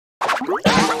A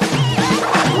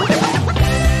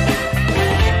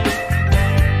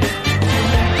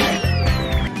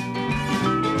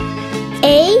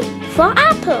for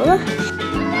apple.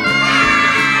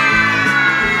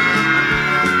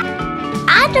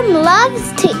 Adam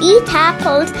loves to eat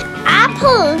apples.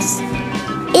 Apples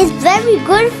is very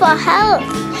good for health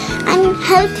and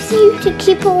helps you to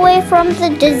keep away from the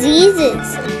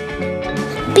diseases.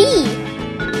 B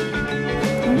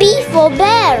for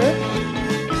bear.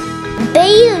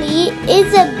 Bailey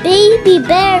is a baby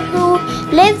bear who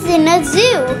lives in a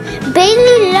zoo.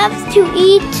 Bailey loves to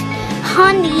eat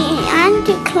honey and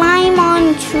to climb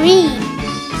on trees.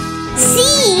 C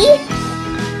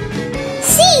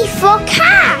for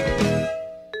cat.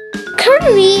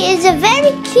 Curry is a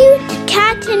very cute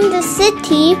cat in the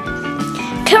city.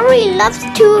 Curry loves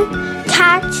to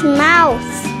catch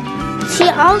mouse. She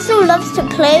also loves to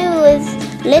play with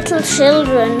little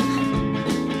children.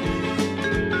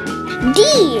 D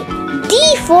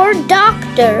for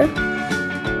doctor.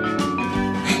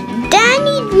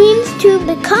 Danny dreams to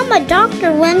become a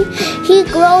doctor when he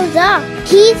grows up.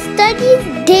 He studies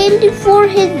daily for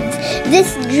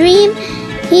this dream.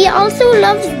 He also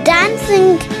loves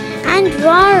dancing and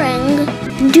drawing.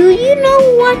 Do you know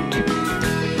what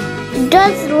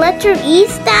does letter E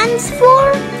stands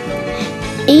for?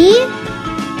 E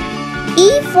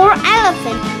for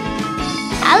elephant.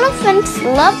 Elephants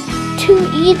love to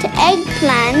eat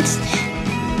eggplants.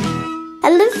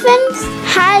 Elephants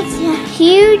have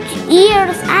huge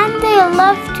ears and they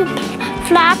love to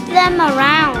flap them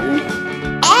around.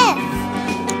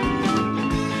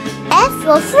 F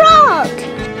for frog.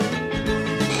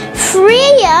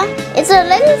 Freya is a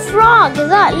little frog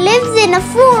that lives in a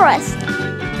forest.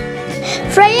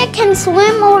 Freya can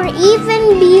swim or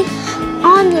even be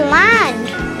on land,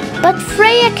 but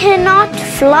Freya cannot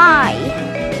fly.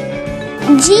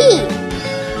 G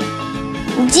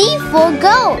for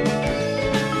goat.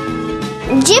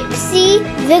 Gypsy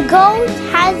the goat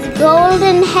has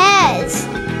golden hairs.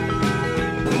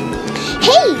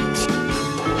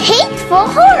 H for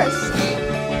horse.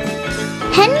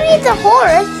 Henry the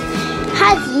horse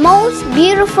has most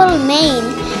beautiful mane.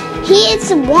 He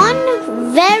is one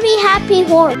very happy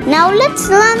horse. Now let's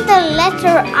learn the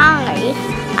letter I.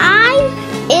 I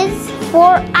is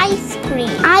for ice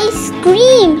cream. I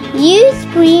scream, you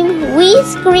scream, we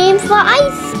scream for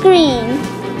ice cream.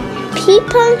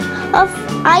 People of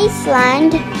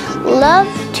Iceland love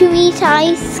to eat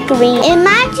ice cream.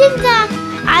 Imagine the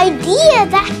idea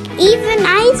that even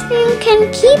ice cream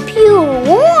can keep you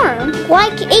warm,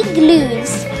 like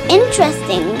igloos.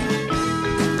 Interesting.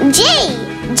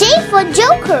 J for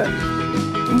joker.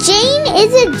 Jane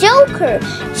is a joker.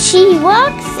 She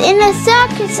works in a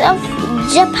circus of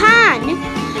Japan.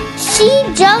 She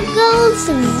juggles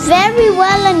very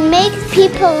well and makes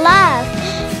people laugh.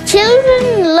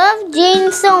 Children love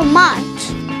Jane so much.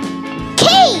 K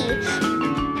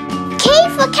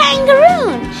for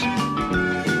kangaroo.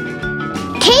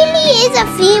 Kaylee is a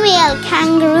female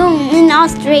kangaroo in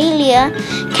Australia.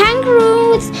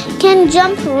 Kangaroos can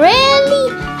jump really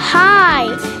high.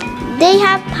 They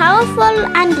have powerful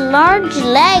and large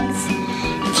legs.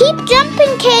 Keep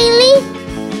jumping, Kaylee.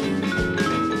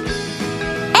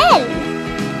 L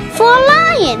for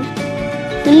lion.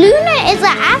 Luna is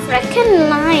an African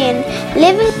lion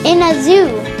living in a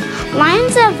zoo.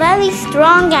 Lions are very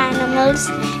strong animals.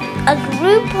 A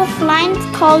group of lions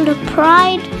called a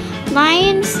pride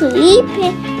lions sleep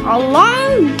a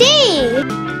long day.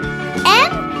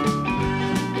 M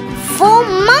for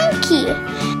monkey.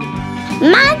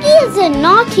 Maggie is a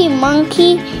naughty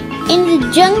monkey in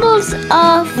the jungles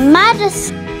of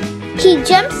Madagascar. He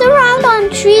jumps around on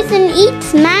trees and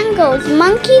eats mangoes.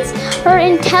 Monkeys are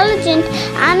intelligent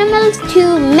animals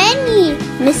to many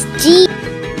mischief.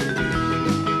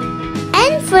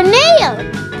 N for nail.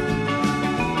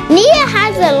 Nia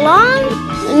has a long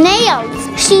nails.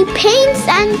 She paints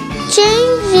and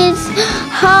changes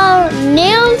her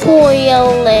nail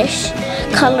polish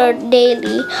color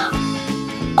daily.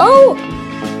 O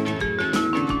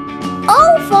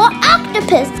for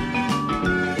octopus.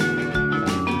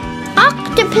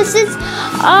 Octopuses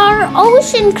are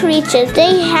ocean creatures.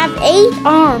 They have 8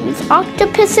 arms.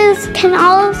 Octopuses can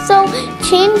also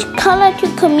change color to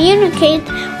communicate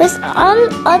with all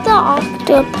other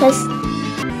octopus.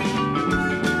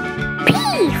 P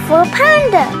for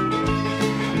panda.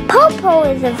 Popo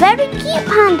is a very cute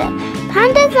panda.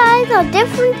 Panda's eyes are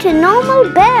different to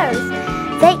normal bears.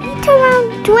 They eat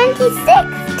around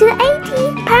 26 to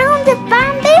 80 pounds of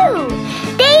bamboo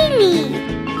daily.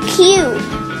 Q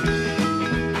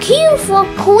for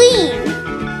queen.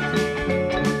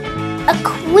 A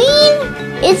queen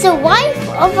is a wife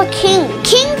of a king.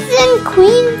 Kings and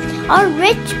queens are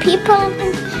rich people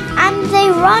and they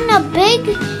run a big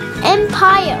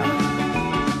empire.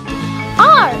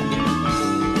 R.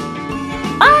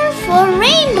 R for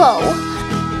rainbow.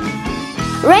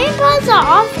 Rainbows are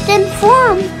often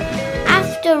formed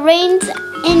after rains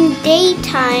in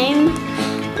daytime.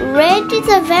 Red is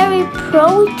a very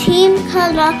protein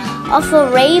color of a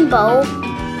rainbow.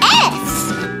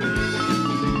 S.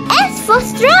 S for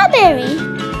strawberry.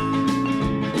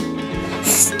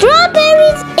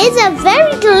 Strawberries is a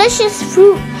very delicious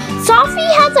fruit.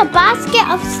 Sophie has a basket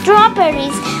of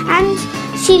strawberries and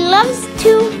she loves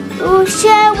to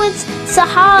share with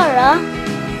Sahara.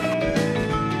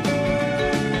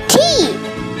 T.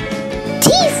 T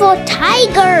for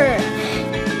tiger.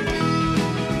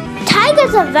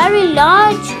 Tigers are very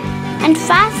large and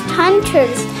fast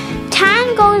hunters.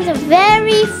 Tango is a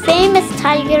very famous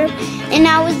tiger in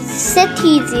our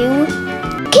city zoo.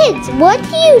 Kids, what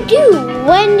do you do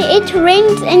when it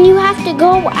rains and you have to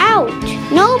go out?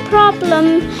 No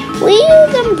problem. We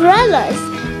use umbrellas.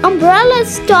 Umbrellas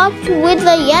start with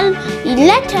the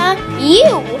letter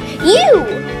U.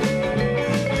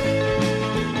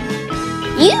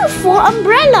 U for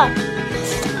umbrella.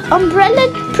 Umbrella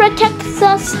protects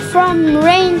us from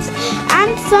rains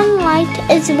and sunlight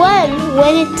as well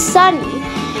when it's sunny.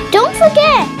 Don't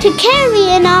forget to carry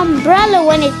an umbrella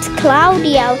when it's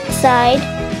cloudy outside.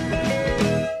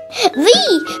 V.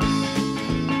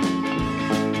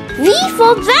 V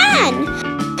for van.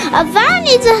 A van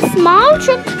is a small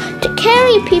truck to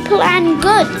carry people and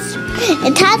goods.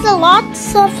 It has a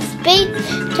lots of space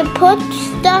to put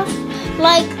stuff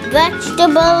like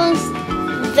vegetables,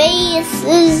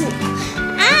 vases,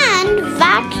 and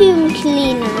vacuum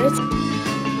cleaners.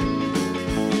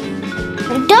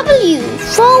 W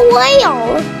for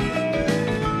whale.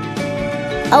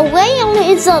 A whale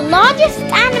is the largest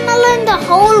animal in the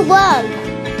whole world.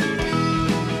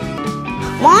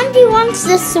 Monty wants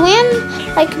to swim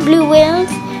like blue whales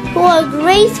who are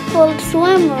graceful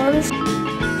swimmers.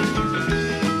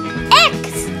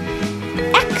 X.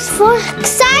 X for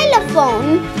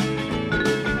xylophone.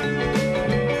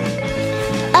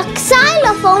 A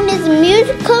xylophone is a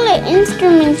musical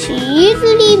instrument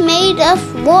usually made of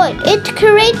wood. It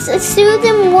creates a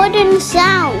soothing wooden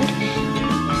sound.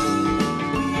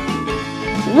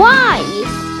 Y.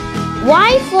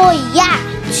 Y for yacht.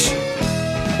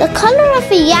 The color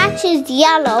of a yacht is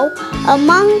yellow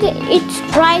among its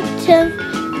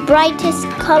brightest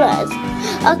colors.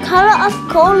 A color of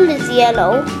gold is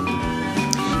yellow.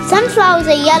 Sunflowers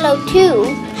are yellow too.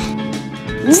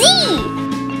 Z.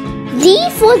 Z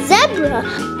for zebra.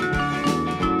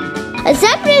 A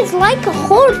zebra is like a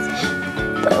horse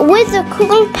with a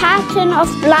cool pattern of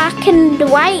black and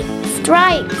white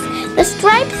stripes. The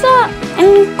stripes are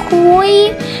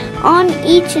quiet on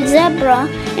each zebra.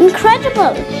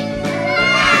 Incredible!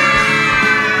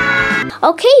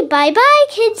 Okay, bye-bye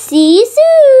kids. See you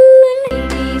soon! A,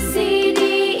 B, C, D,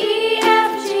 E,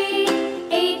 F, G,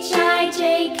 H, I,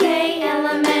 J, K, L,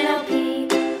 M, N, O, P,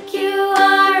 Q,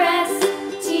 R, S,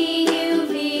 T, U,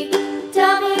 V,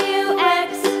 W,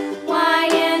 X, Y,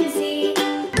 and Z.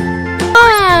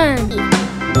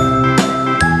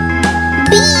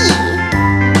 B,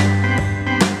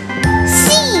 C,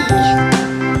 D, E, F,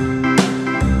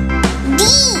 G,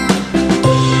 H, I,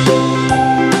 J, K, L,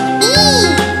 M,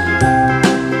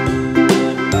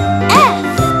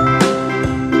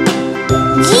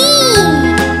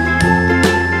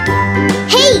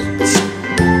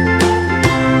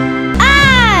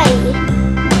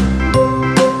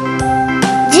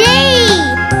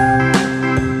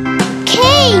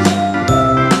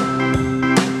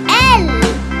 N,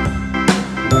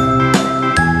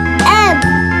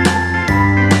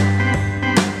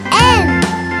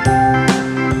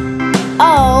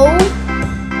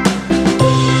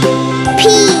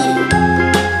 O,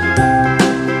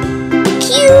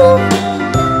 P, Q, R,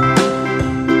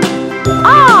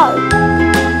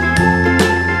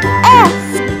 S, T,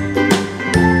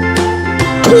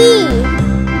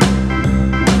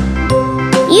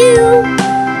 U,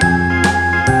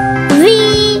 V,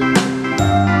 W,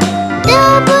 X,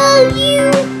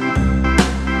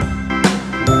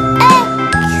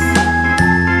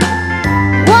 Y,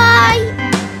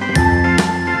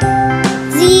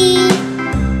 Z.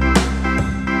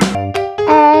 A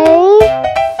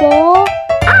for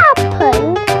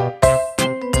apple.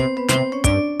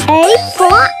 A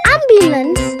for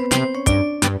ambulance.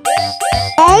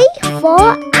 A for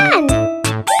ant.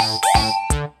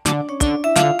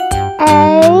 A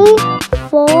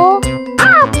for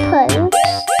apple.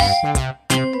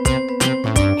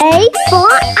 A for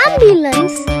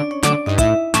ambulance.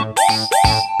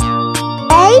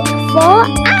 for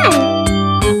ant.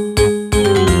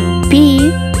 B.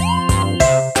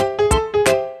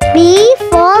 B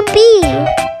for bee.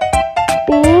 B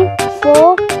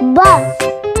for bus.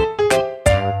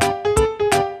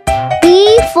 B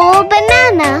for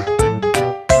banana.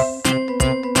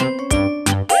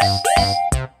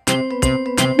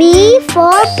 B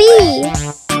for bee.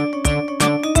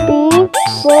 B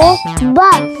for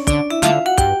bus.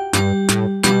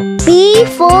 B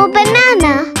for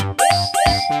banana.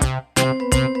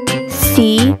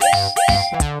 C.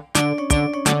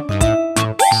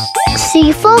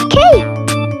 C for cake.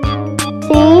 C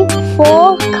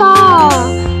for car.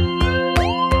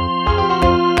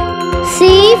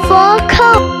 C for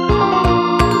cup.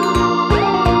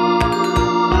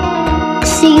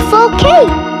 C for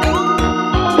cake.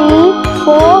 C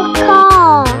for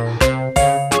car.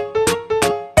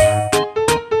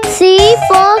 C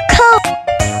for cup.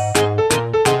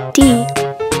 D.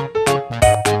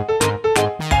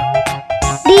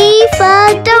 D for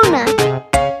donut.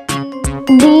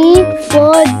 D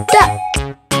for duck.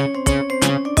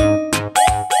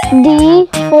 D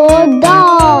for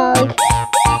dog.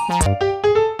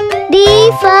 D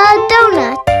for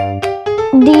donut.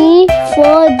 D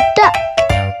for duck.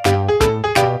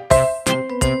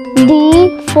 D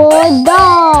for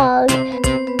dog.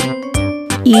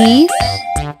 E.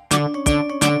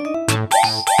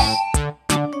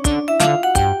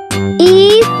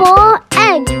 E for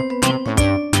egg.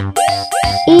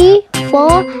 E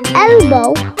for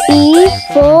elbow. E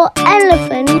for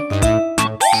elephant.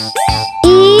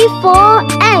 E for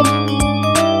egg.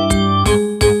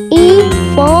 E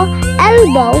for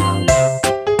elbow.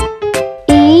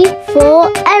 E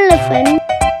for elephant.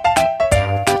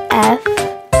 F.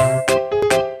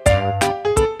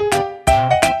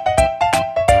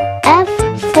 F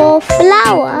for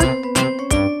flower.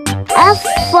 F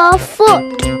for foot.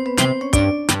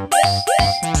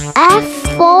 F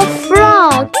for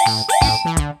frog.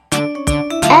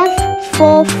 F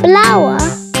for flower.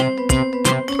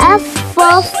 F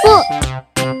for foot.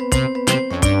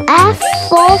 F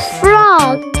for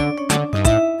frog.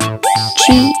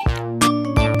 G.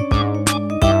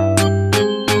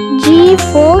 G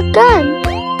for gun.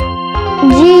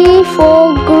 G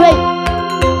for grape.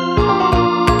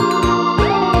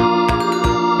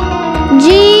 G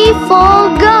for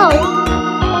goat.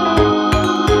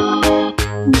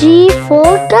 G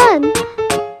for gun.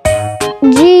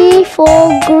 G for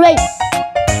grape.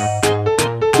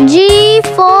 G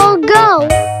for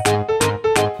goat.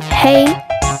 H.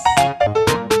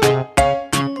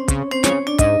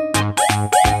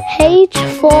 H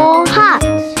for hat.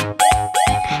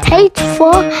 H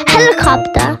for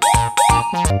helicopter.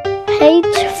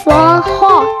 H for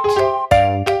hot.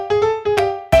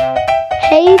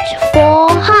 H for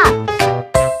hat.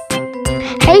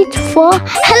 H for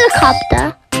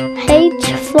helicopter. H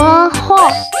for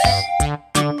hot.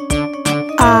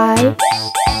 I.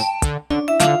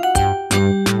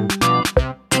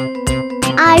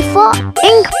 I for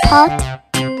ink pot.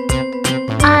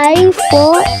 I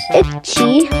for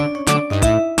itchy.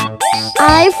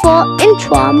 I for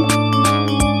inchworm.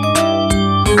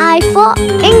 I for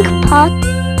ink pot.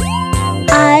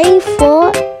 I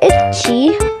for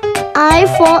itchy. I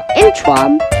for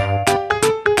inchworm.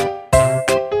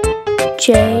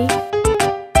 J.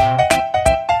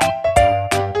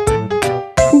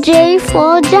 J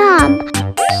for jam.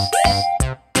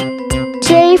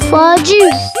 J for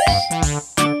juice.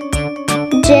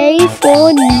 J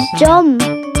for jam.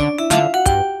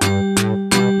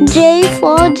 J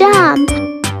for jam.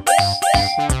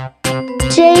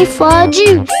 J for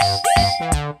juice.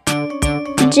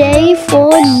 J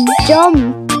for jam.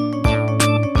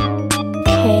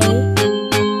 K.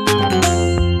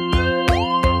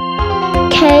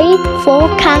 K for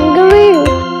kangaroo.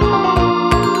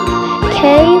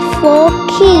 K for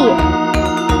key.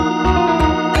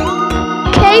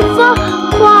 K for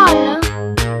koala.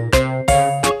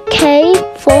 K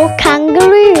for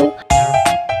kangaroo.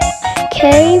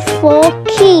 K for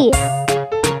key.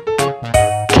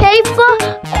 K for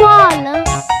koala.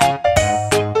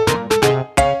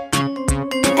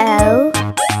 L.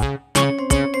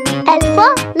 L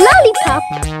for lollipop.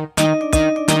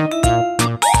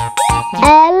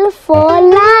 L for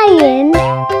lion.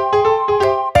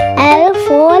 L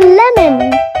for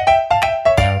lemon.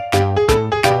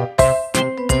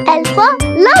 L for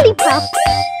lollipop.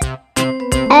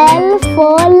 L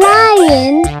for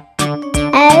lion.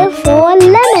 L for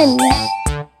lemon.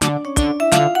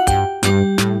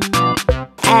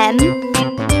 M.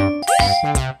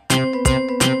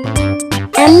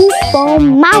 M for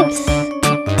mouse.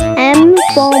 M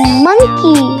for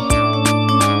monkey.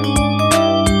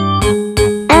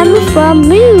 for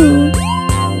moon.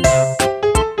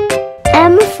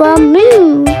 M for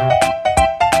moon.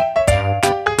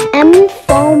 M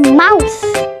for mouse.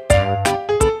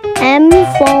 M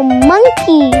for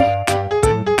monkey.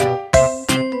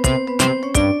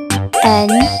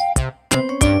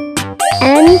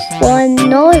 N for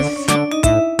nose.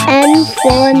 N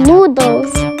for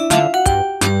noodles.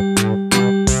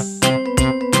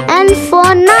 N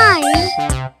for nine.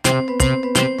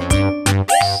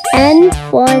 N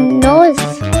for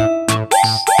nose.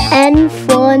 N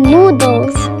for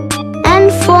noodles. N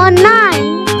for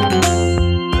nine.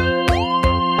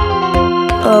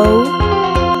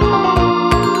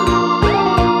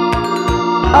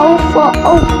 O for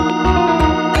oak.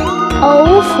 O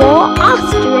for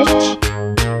ostrich.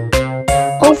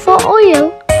 O for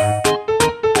oil.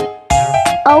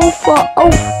 O for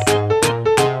oat.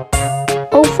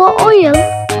 O for oil.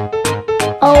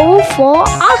 O for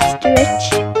ostrich.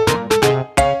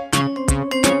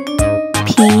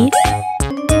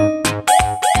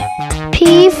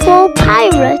 P for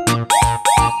pirate.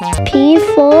 P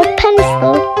for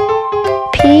pencil.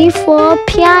 P for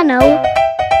piano.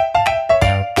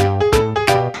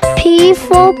 P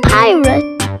for pirate.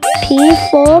 P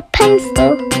for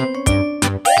pencil.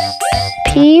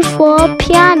 P for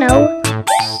piano.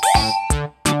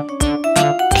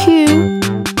 Q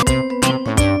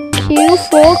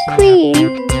for queen.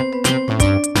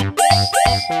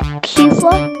 Q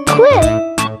for quill.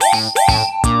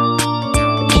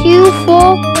 Q for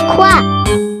quack.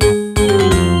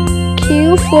 Q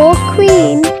for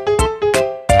queen.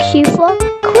 Q for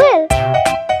quill.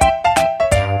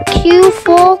 Q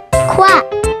for quack.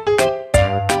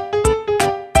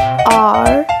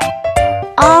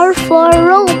 R for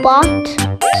robot.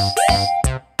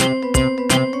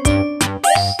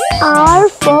 R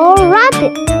for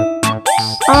rabbit.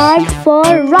 R for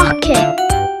rocket.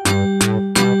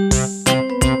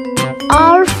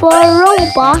 R for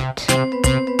robot.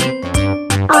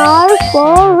 R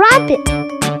for rabbit.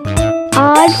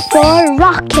 R for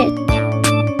rocket.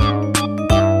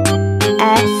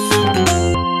 S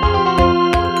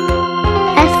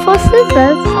for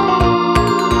scissors.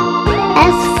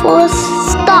 S for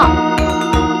stop.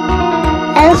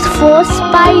 S for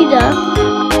spider.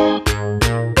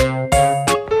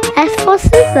 S for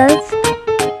scissors.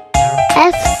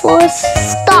 S for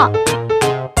stop.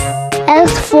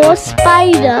 S for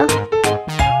spider.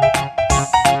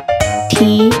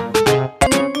 T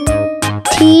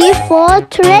for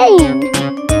train.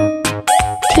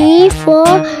 T for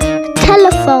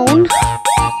telephone.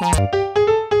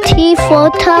 T for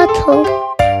turtle.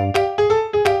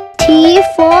 T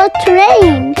for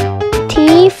train.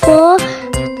 T for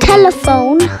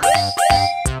telephone.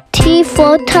 T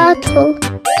for turtle.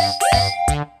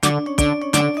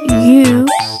 U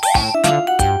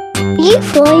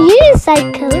for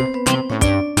unicycle.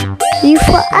 U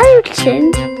for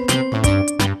urchin.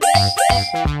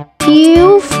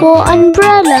 U for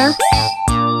umbrella.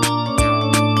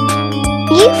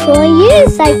 U for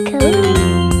unicycle.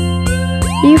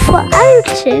 U for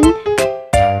urchin.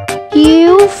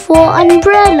 U for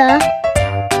umbrella.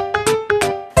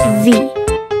 V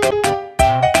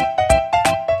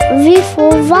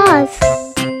for vase.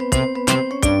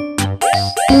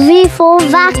 V for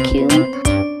vacuum.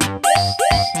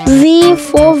 V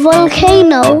for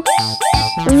volcano.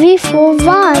 V for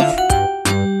vase.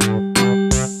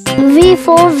 V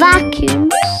for vacuum.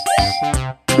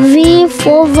 V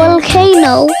for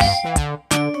volcano.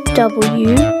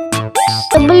 W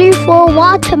for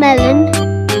watermelon.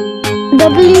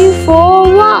 W for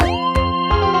what?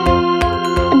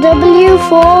 W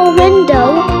for window.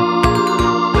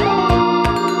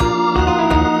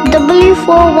 W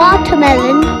for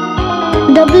watermelon.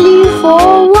 W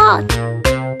for what?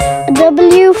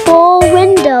 W for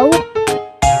window.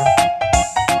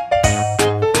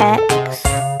 X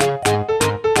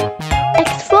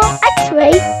for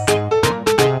X-ray.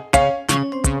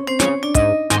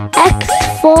 X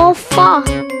for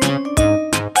fox.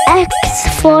 X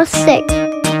for six.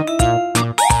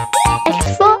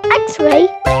 X for X-ray.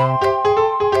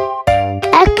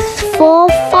 X for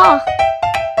fox.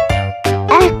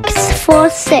 X for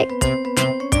six.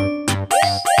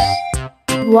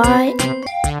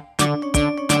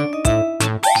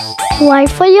 Y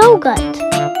for yogurt.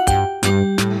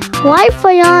 Y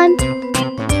for yarn.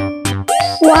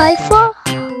 Y for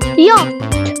yacht.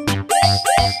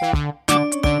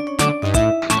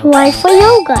 Y for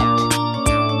yogurt.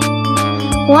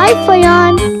 Y for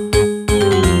yarn.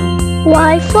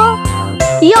 Y for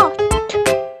yacht.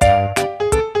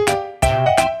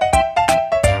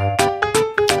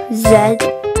 Z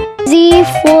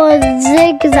for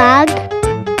zigzag.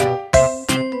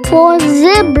 for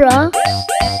zebra.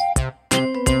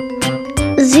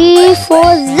 Z for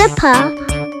zipper.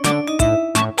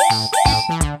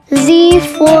 Z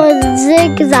for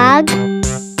zigzag.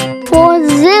 For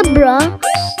zebra.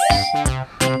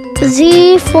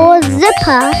 Z for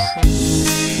zipper.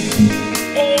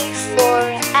 A for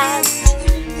ant,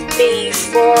 B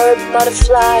for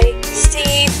butterfly,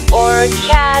 C for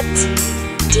cat,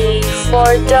 D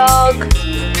for dog,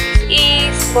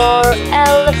 E for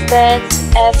elephant,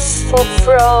 F for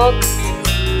frog,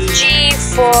 G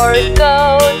for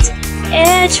goat,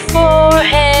 H for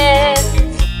hen.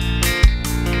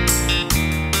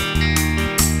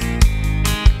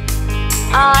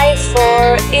 I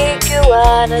for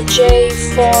iguana, J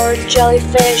for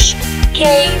jellyfish,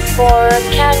 K for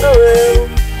kangaroo,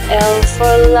 L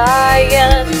for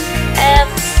lion, M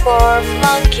for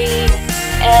monkey,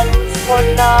 N for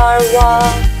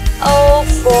narwhal, O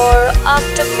for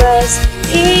octopus,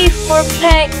 P for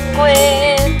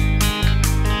penguin,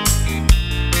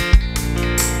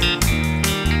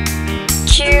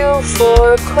 Q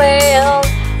for quail,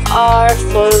 R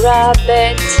for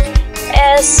rabbit,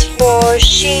 S for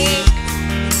sheep,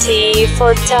 T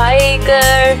for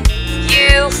tiger,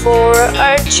 U for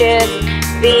urchin,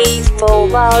 V for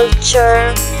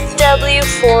vulture, W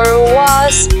for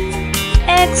wasp,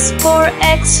 X for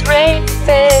x-ray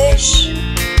fish,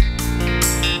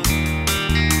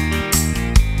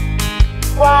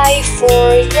 Y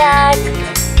for yak,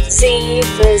 Z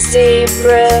for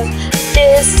zebra.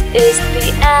 This is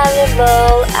the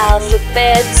animal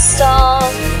alphabet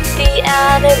song. The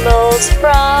animals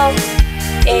from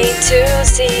A to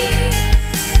Z.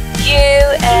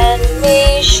 You and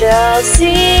me shall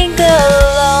sing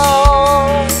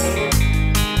along.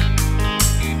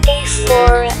 A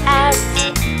for ant,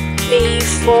 B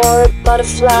for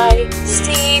butterfly,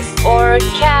 C for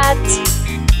cat,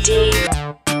 D.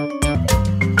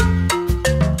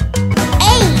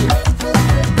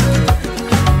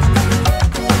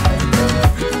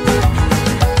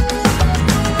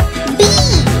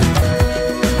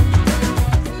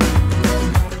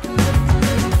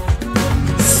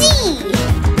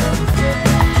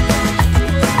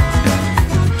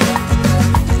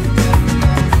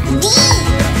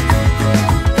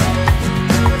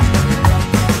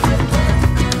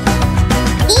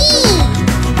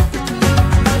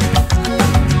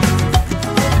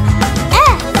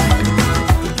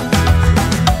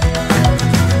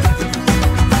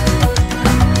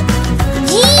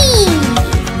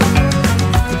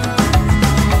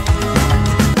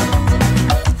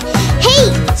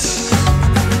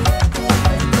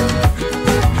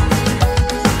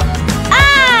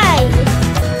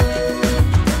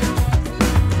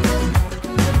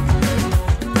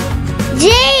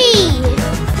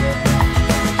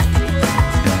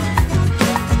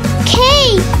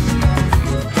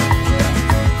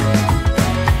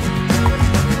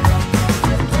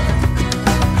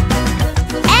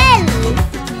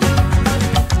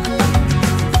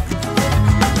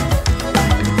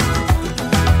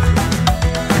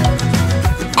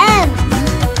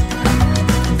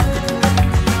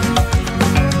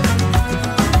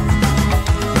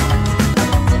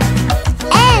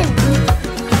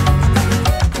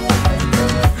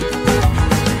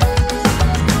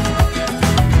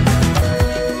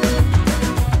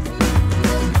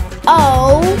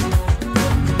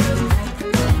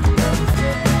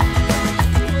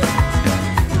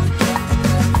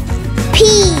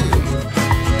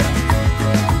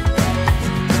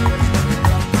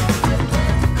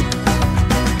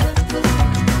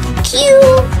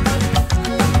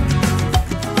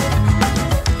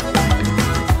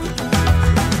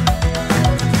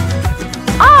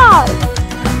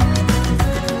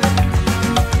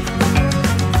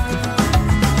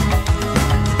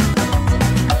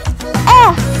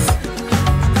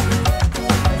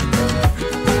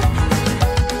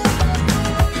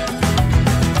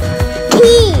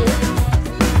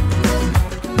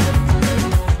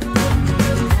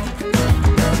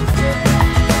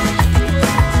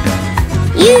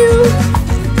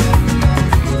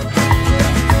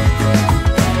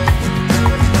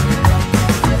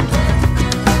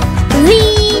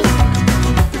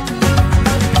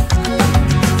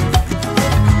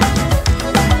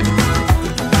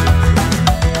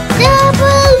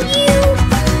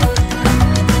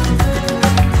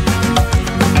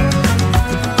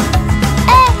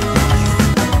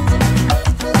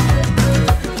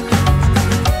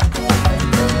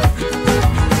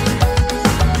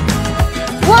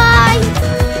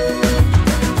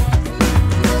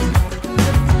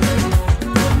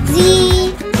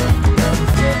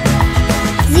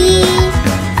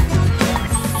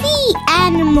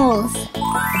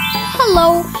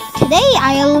 Today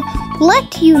I'll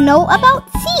let you know about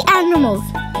sea animals.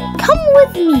 Come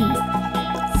with me.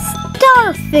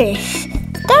 Starfish.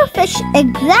 Starfish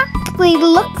exactly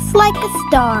looks like a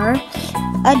star.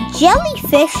 A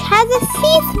jellyfish has a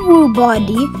see-through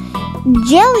body.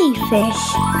 Jellyfish.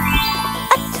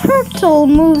 A turtle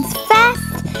moves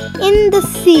fast in the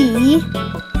sea.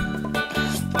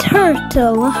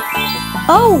 Turtle.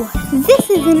 Oh, this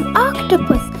is an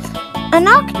octopus. An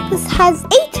octopus has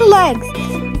 8 legs.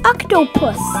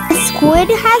 Octopus. A squid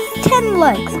has 10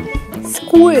 legs.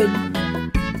 Squid.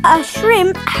 A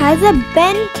shrimp has a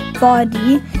bent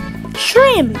body.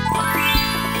 Shrimp.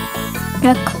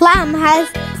 A clam has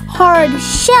hard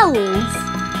shells.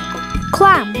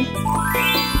 Clam.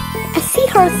 A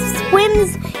seahorse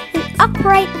swims in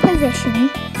upright position.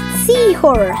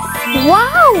 Seahorse.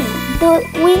 Wow! The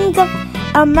wings of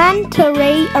a manta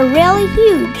ray are really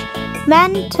huge.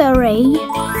 Manta ray.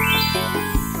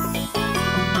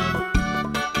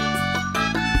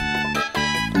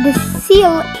 The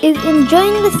seal is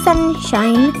enjoying the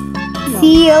sunshine.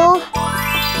 Seal.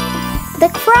 The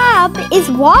crab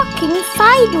is walking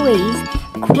sideways.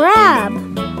 Crab.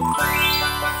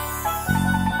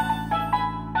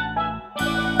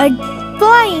 A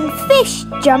flying fish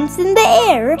jumps in the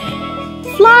air.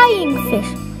 Flying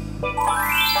fish.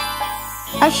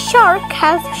 A shark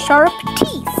has sharp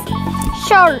teeth.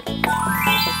 Shark.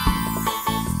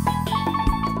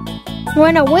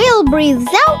 When a whale breathes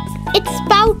out, it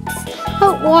spouts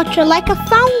out water like a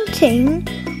fountain.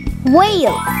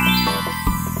 Whale.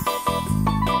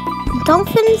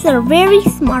 Dolphins are very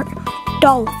smart.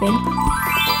 Dolphin.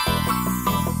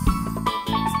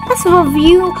 Let's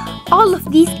review all of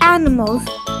these animals.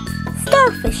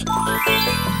 Starfish.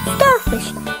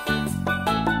 Starfish.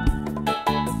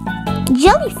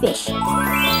 Jellyfish.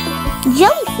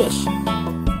 Jellyfish.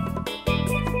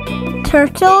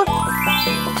 Turtle.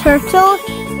 Turtle.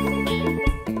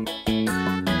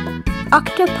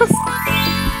 Octopus.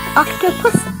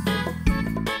 Octopus.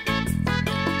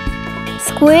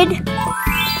 Squid.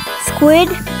 Squid.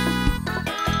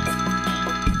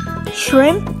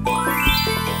 Shrimp.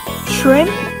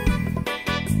 Shrimp.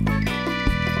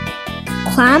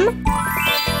 Clam.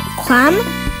 Clam.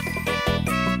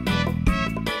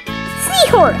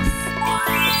 Seahorse.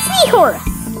 Seahorse.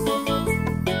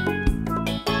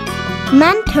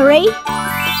 Manta ray.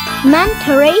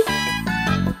 Manta ray.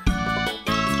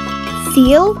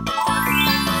 Seal.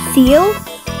 Seal.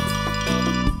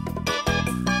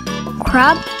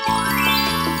 Crab.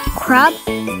 Crab.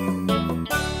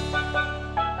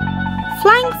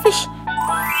 Flying fish.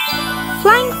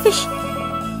 Flying fish.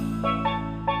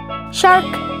 Shark.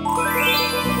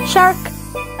 Shark.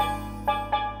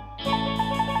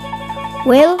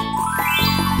 Whale.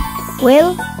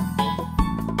 Whale.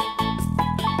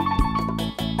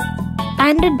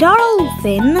 And a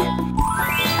dolphin.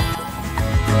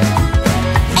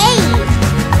 A.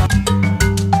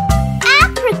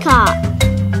 Africa.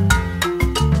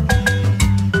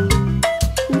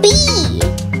 B.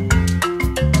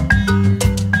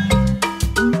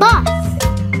 Bus.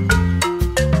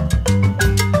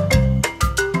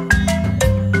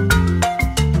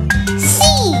 C.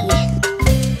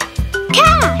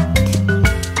 Cat.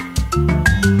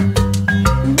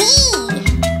 D.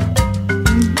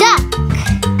 Duck.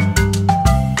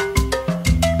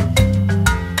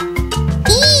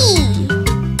 E.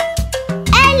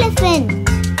 Elephant.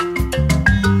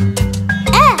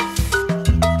 F.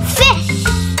 Fish.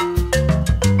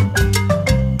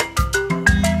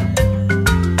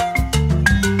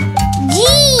 G.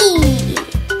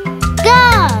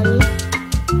 Girl.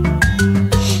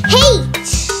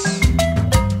 H.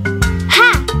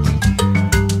 Hat.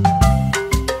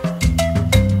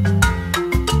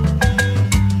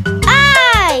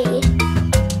 I.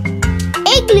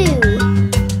 Igloo.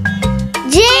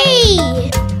 J.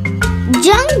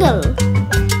 Jungle.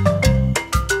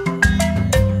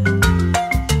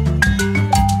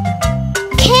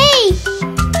 K.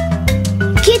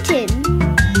 Kitten.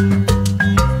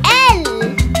 L.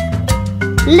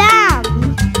 Lamb.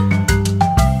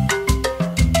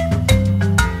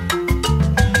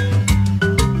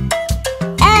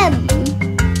 M.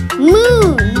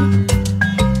 Moon.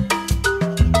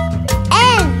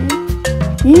 N.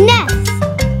 Nest.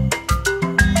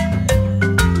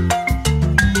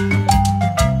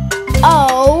 O.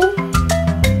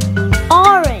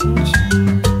 Orange.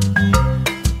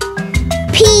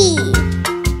 P.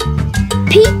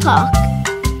 Peacock.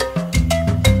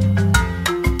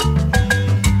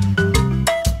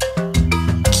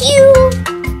 Q.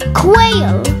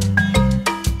 Quail.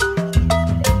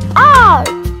 R.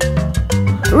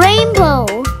 Rainbow.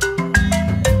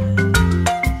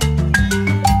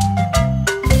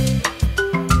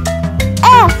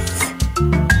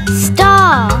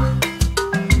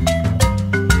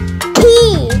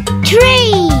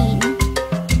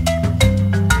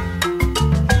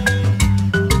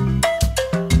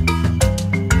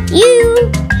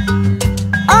 U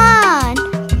on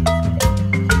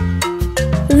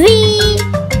V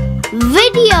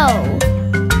video.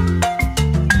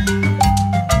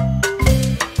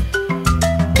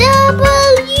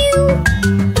 W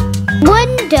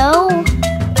window.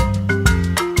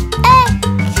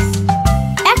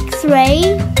 X-ray.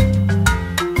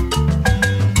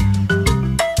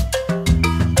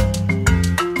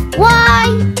 Y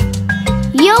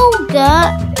yoga.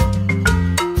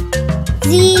 Z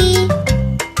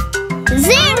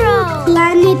zero.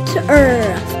 Planet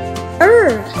Earth.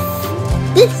 Earth.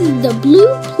 This is the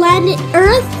blue planet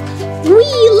Earth we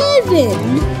live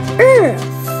in. Earth.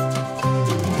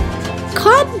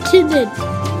 Continent.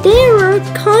 There are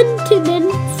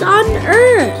continents on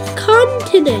Earth.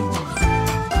 Continents.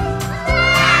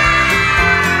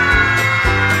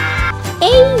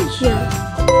 Asia.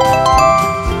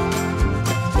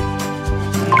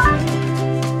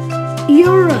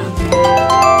 Europe.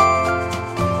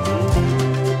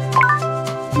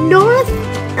 North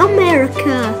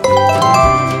America.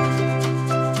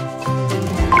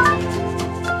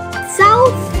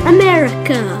 South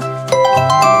America.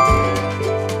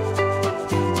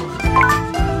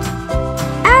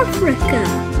 Africa.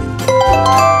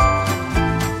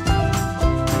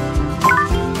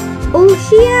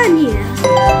 Oceania.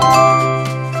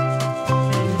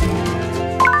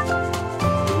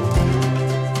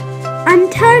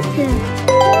 Antarctica.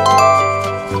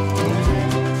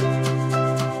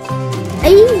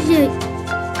 Asia.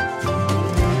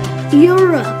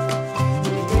 Europe.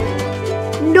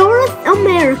 North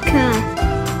America.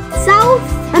 South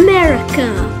America.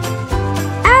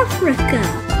 Africa.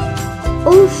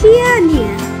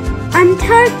 Oceania.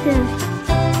 Antarctica.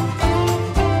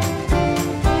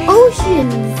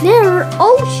 Oceans. There are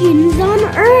oceans on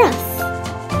Earth.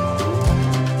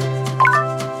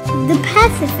 The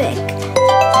Pacific.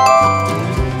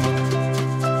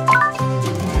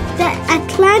 The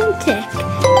Atlantic.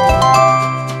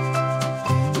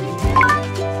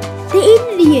 The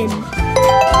Indian.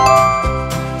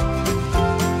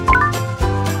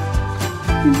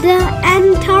 The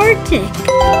Antarctic.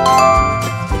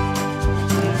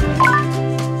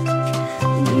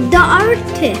 The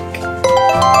Arctic.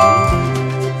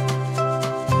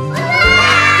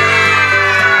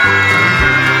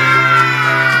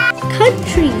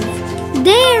 Countries.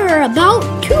 There are about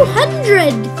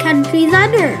 200 countries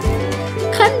on Earth.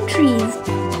 Countries.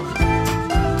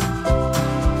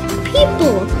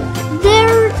 People.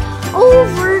 There are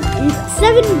over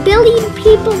 7 billion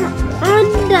people on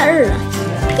the Earth.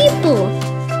 People.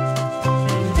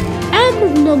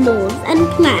 Animals and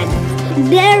plants.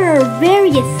 There are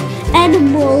various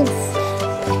animals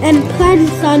and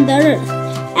plants on the Earth.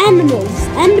 Animals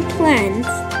and plants.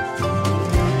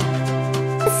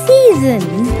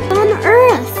 Seasons on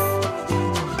Earth.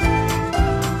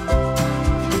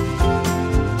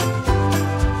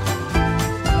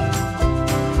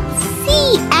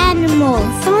 Sea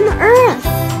animals on Earth.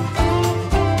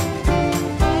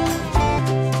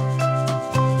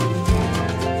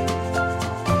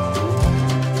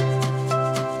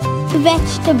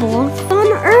 Vegetables on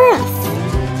Earth.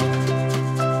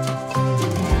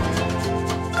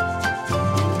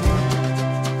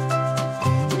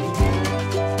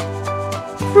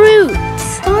 Fruits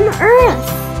on Earth.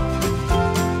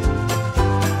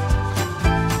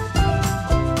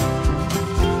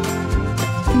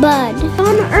 Bud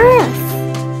on Earth.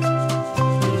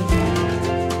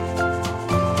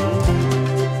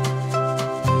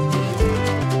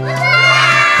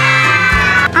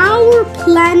 Our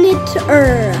planet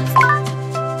Earth.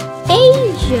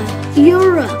 Asia,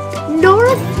 Europe,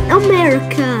 North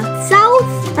America,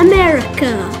 South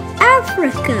America,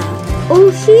 Africa,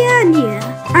 Oceania,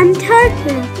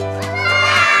 Antarctica,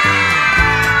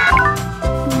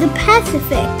 the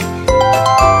Pacific,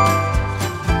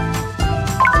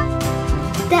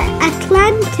 the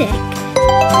Atlantic,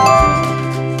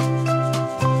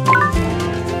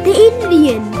 the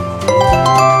Indian,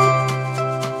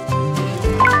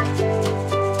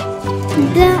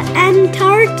 the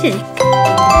Antarctic,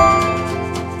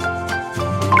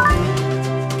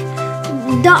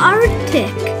 the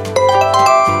Arctic,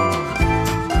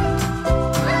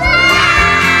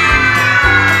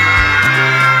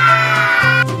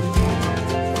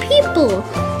 people.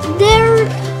 There are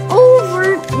over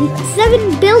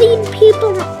 7 billion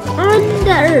people on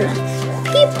the Earth.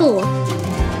 People.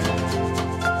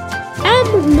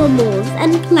 Animals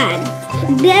and plants.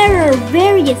 There are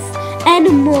various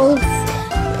animals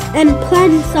and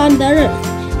plants on the Earth.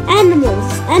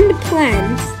 Animals and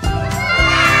plants.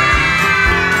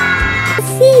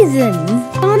 Seasons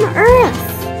on Earth.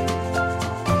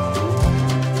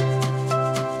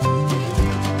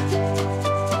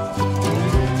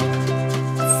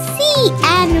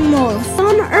 animals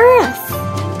on earth.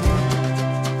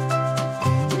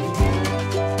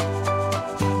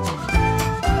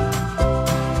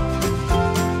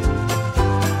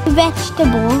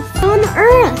 Vegetables on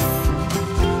earth.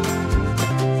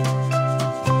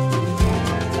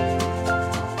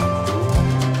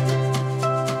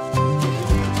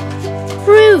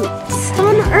 Fruits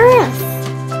on earth.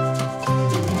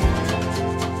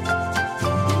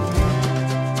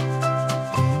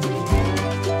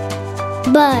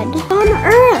 Bud on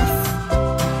earth.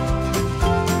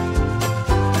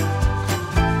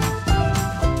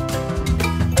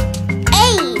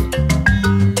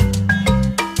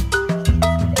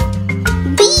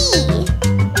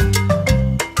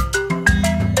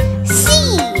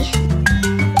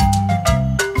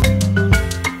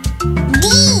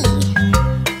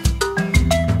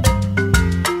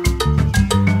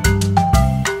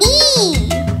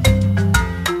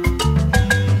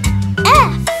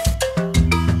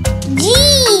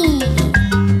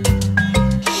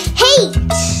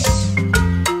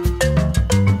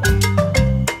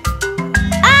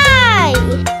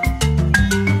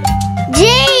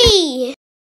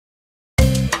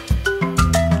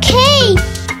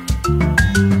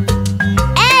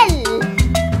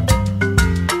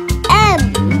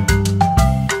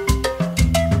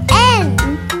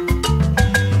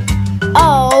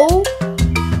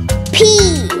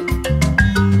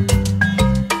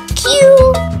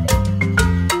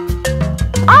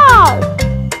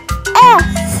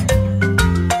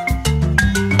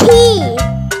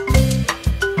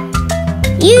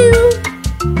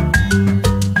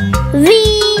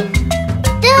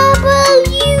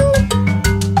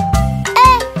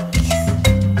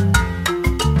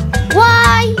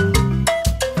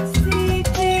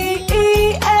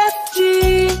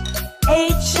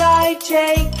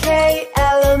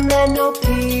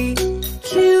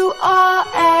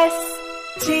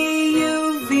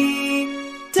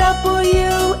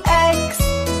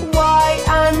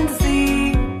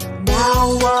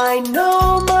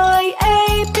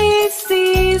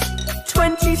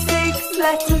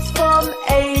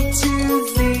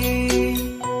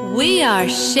 We are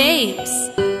shapes.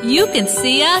 You can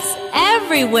see us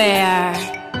everywhere.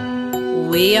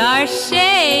 We are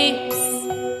shapes.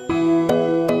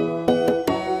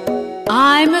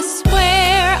 I'm a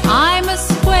square, I'm a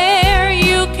square.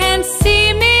 You can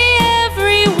see me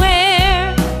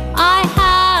everywhere. I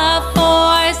have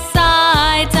 4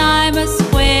 sides. I'm a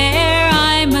square,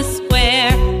 I'm a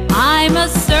square. I'm a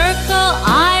circle,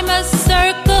 I'm a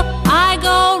circle. I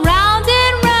go round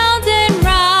and round and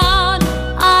round.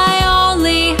 I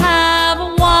only have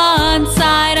 1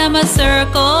 side. I'm a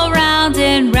circle round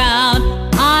and round.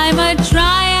 I'm a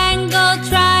triangle,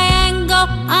 triangle.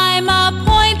 I'm a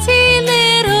pointy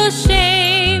little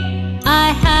shape.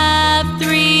 I have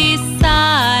 3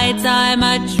 sides. I'm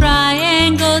a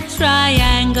triangle,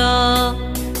 triangle.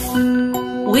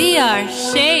 We are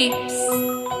shapes.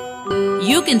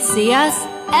 You can see us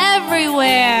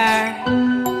everywhere.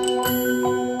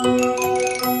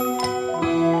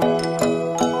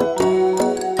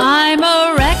 I'm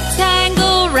a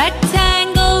rectangle,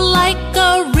 rectangle, like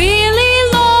a really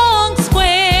long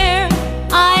square.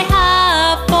 I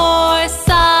have 4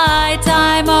 sides.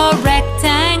 I'm a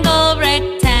rectangle,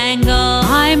 rectangle.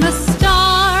 I'm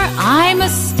a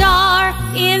star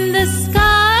in the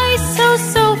sky, so,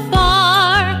 so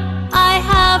far. I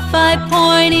have 5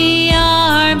 pointy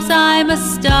arms. I'm a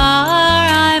star,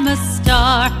 I'm a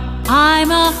star.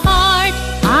 I'm a heart,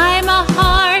 I'm a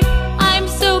heart. I'm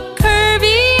so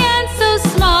curvy and so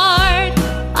smart.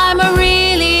 I'm a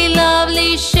really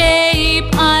lovely shape.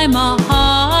 I'm a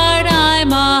heart,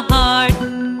 I'm a heart.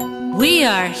 We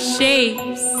are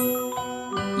shapes.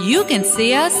 You can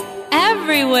see us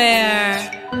everywhere.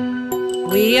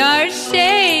 We are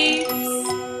shapes.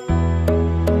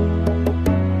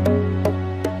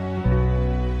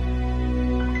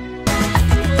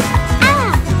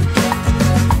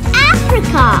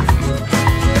 Africa.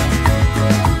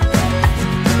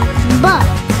 But.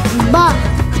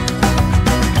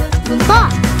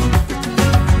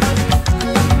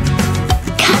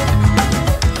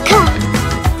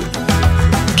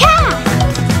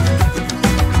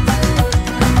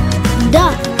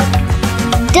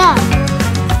 Duck.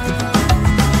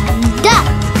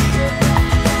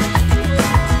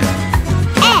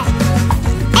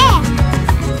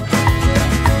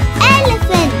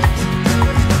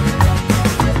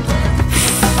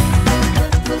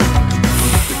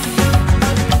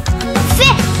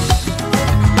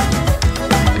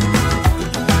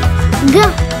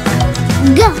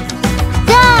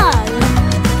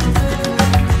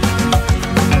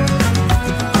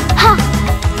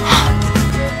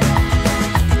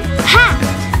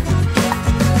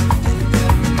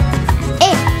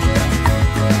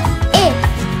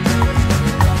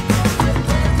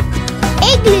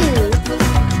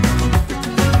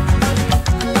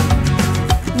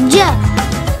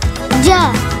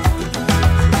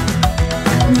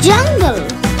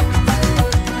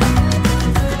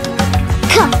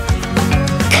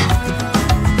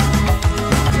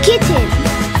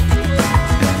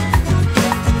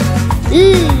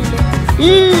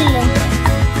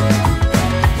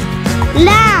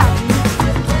 lamb.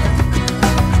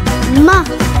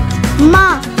 Ma,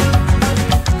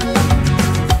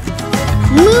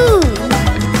 moon.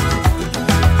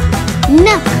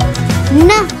 N,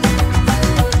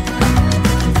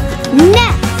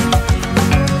 net.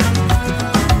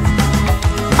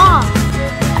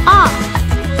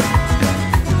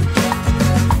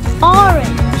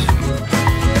 Orange.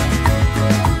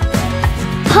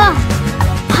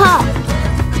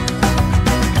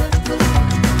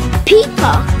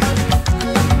 Peacock.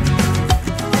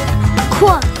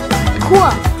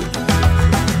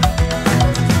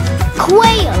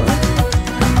 Quail.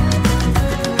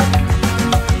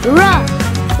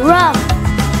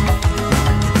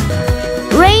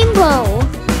 Rainbow.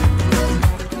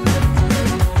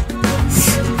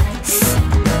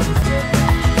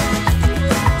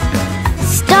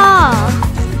 Star.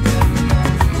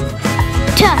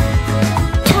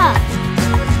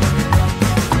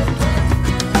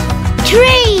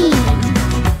 Tree.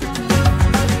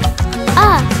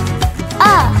 On.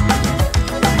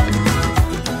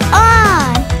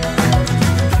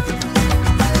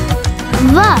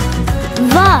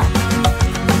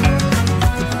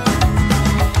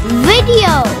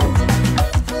 Video.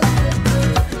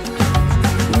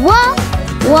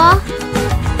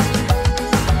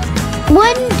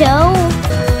 Window.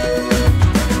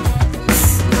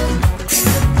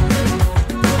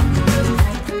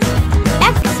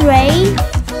 X-ray.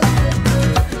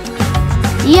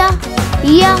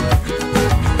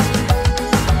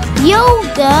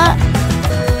 Yoga.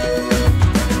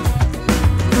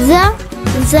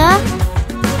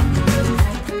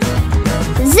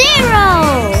 Zero.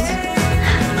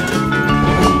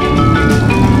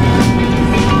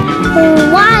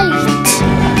 White.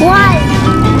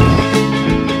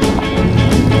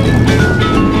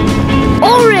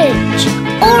 Orange.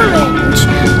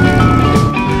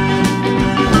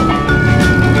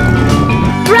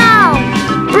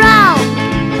 Brown.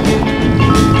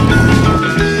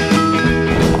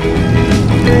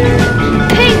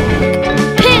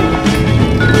 Pink.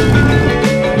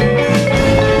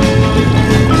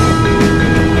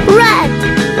 Red.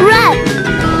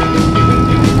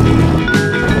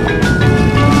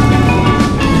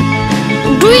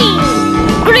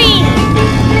 Green.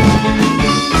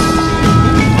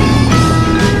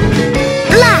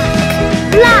 Black.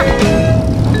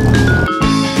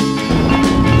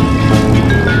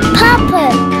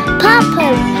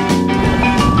 Purple.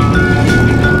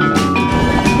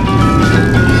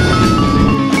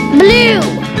 Blue.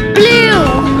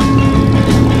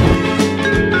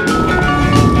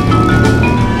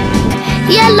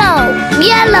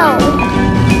 Yellow.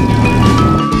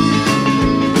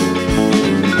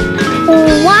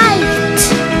 White.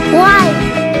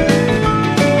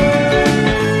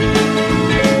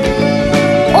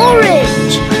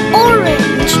 Orange.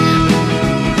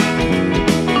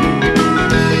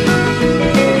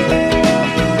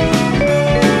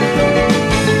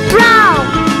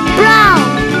 Brown.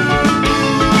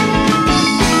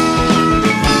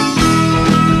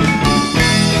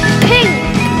 Pink.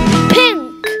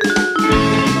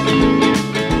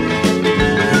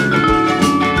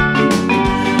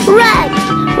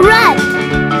 Red.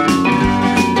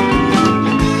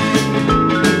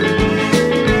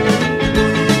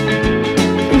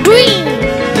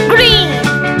 Green.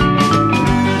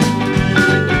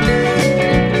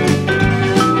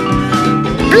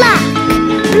 Black.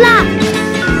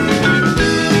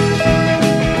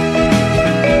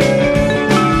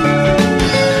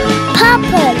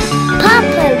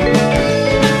 Purple.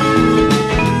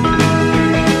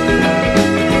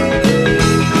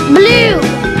 Blue.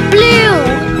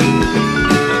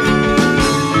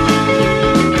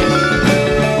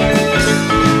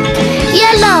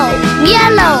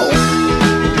 Yellow.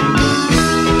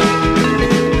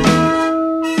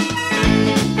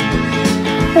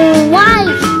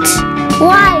 White.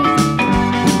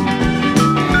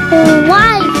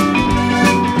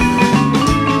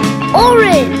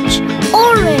 Orange.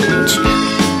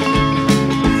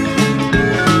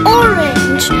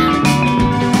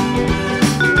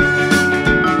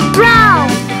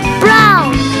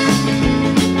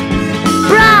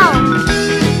 Brown.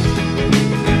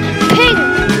 Pink.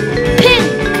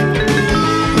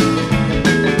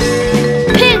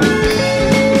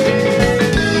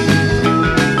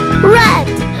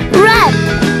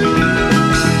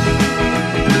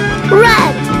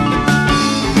 Red.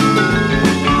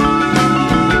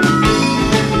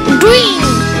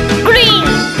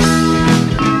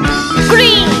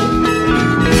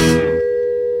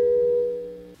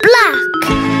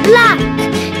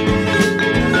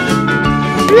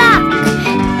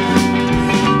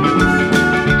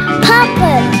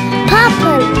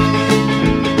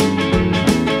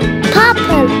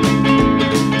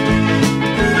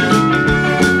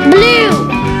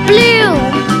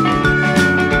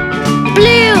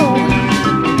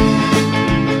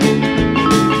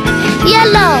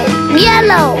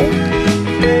 Yellow.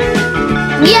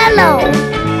 Yellow.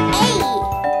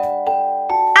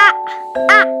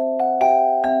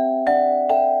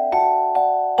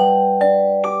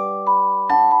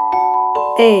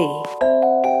 A.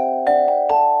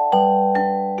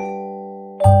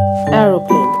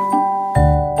 Aeroplane.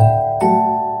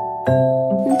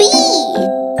 B.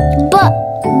 B.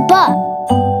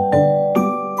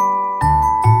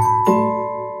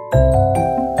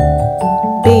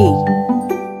 B.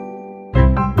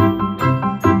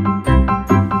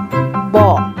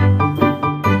 Ball.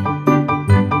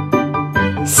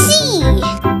 C.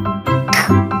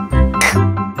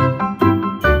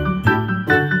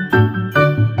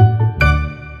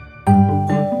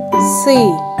 C.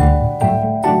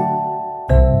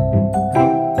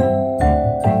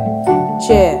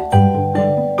 Chair.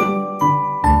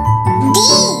 D.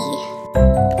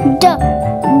 D.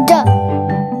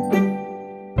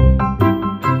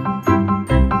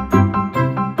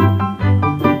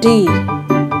 D.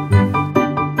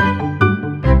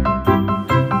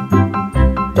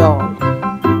 Doll.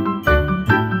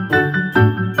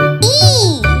 E.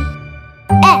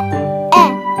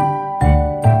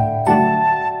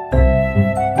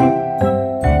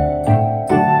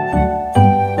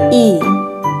 E.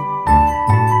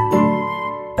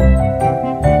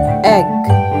 Egg.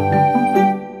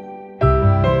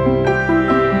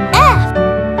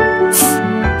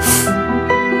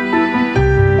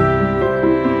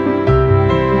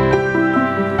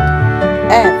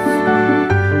 F.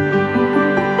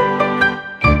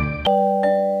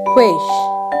 Fish.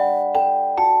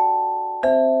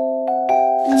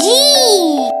 G.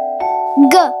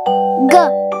 G.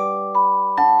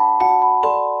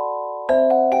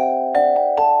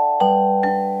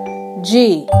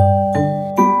 G.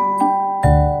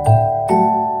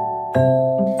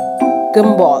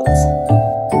 Gumballs.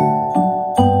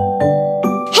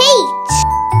 H.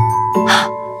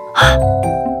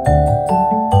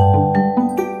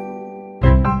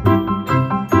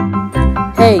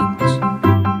 H.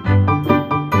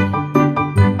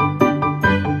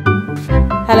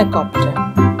 Helicopter.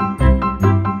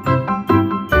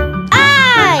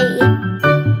 I.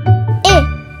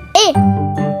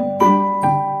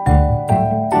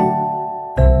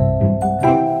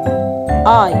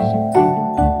 I.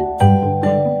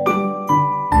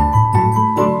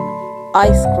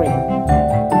 Ice cream.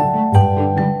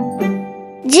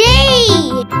 J.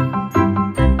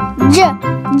 J.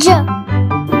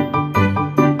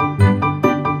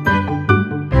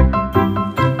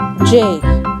 J.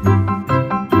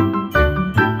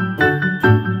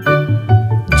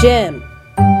 Jam.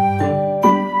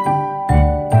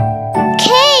 K.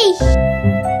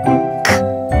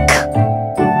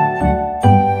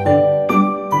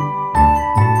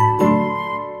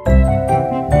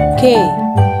 K.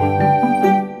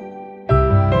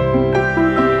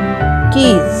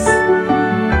 Keys.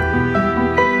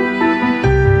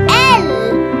 L.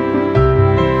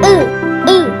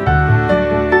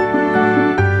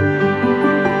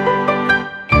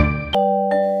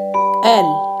 L.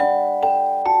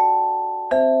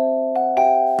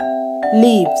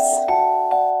 Leaves.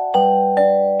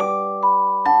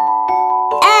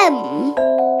 M.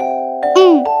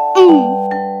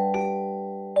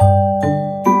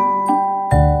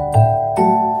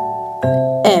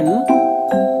 M.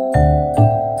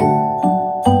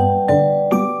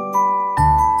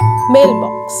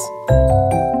 Mailbox.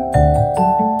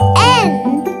 N.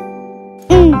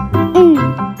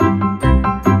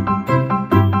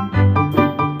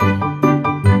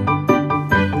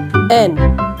 N.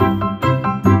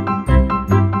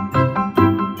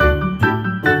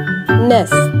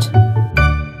 Nest.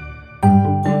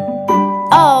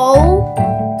 O.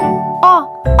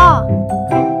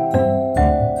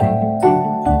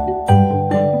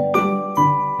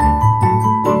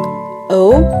 O.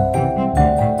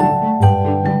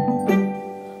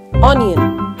 Onion.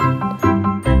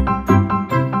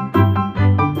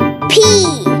 P.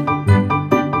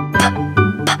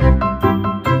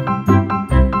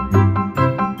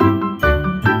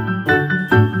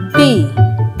 P.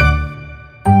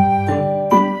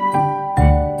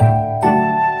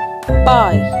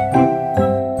 Pie.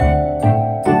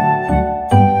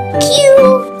 Q.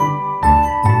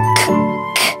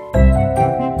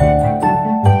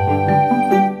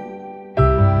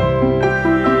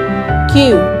 Q.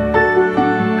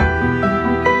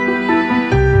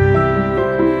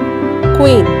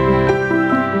 Queen.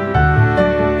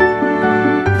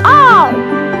 R.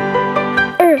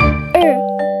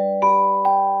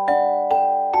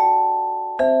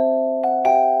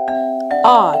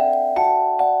 R.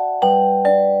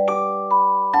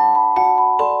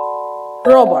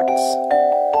 Robots.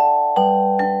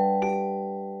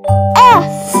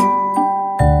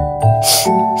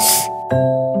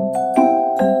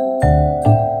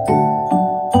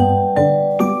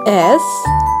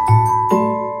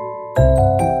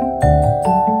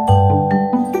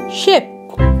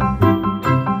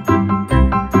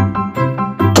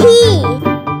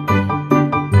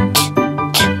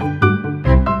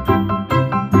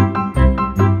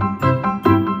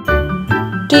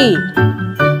 T.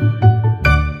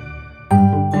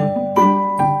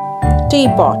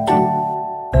 Teapot.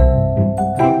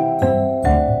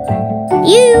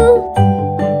 U.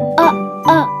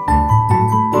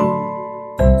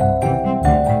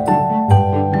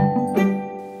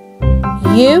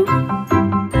 U.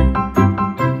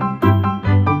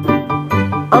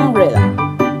 Umbrella.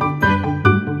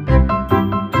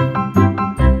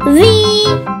 V.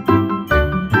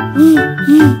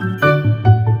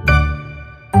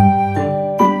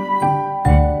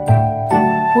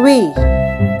 V.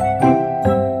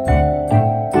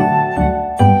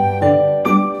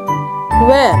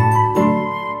 Van.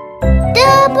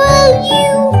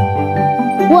 W.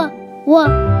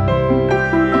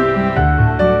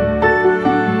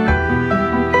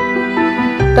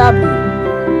 W.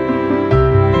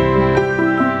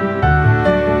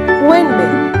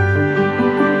 Windmill.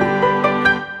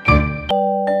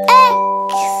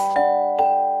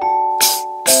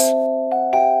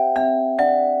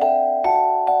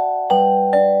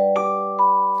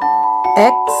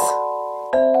 X.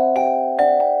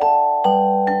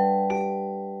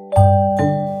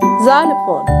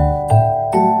 Xylophone.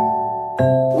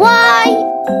 Y.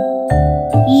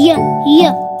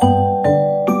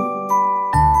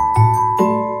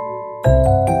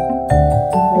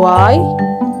 Y.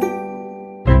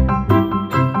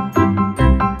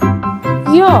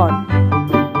 Yawn.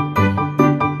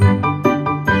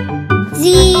 Z.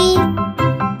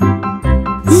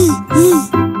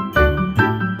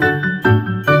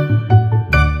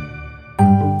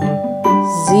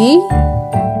 Z.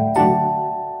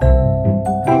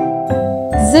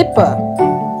 Zipper.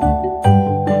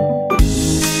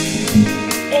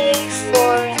 A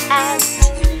for ant,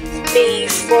 B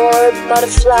for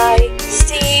butterfly,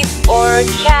 C for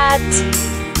cat,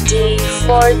 D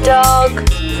for dog,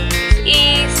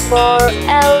 E for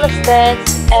elephant,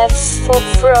 F for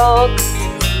frog,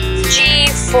 G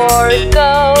for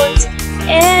goat,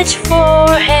 H for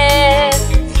hen,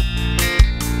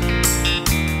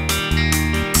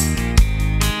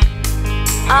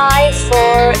 I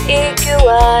for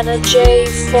iguana, J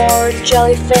for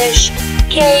jellyfish,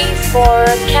 K for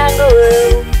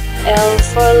kangaroo, L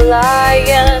for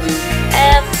lion,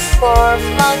 M for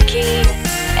monkey,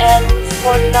 N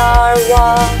for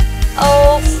narwhal,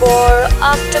 O for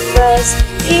octopus,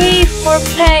 P for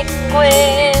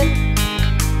penguin,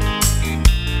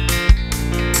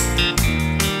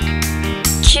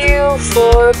 Q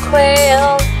for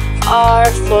quail, R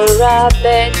for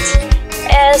rabbit,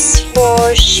 S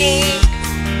for sheep,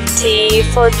 T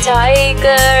for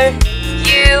tiger,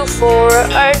 U for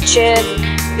urchin,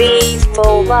 V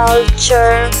for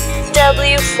vulture,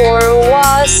 W for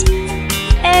wasp,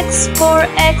 X for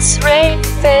x-ray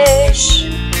fish,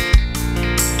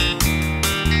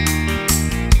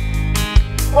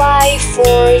 Y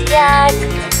for yak,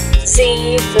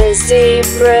 Z for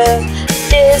zebra.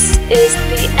 This is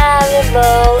the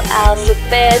animal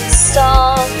alphabet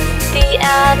song. The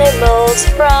animals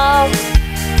from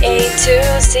A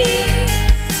to Z.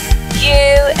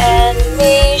 You and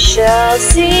me shall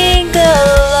sing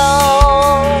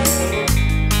along.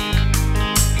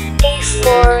 A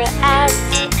for ant,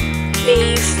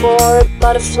 B for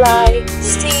butterfly,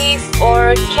 C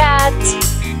for cat,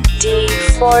 D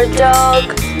for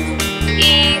dog,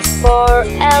 E for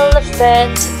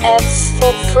elephant, F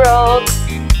for frog,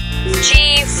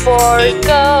 G for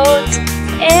goat,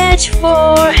 H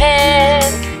for hen,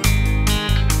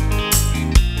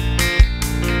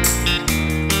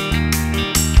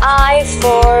 I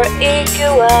for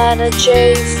iguana,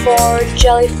 J for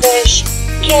jellyfish,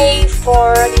 K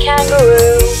for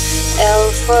kangaroo,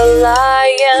 L for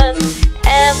lion,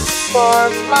 M for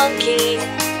monkey,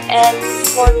 N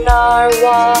for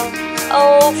narwhal,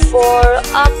 O for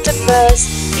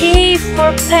octopus, P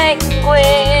for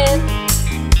penguin,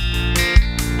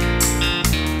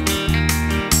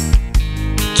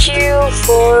 Q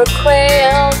for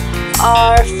quail,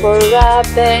 R for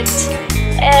rabbit,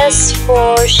 S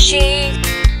for sheep,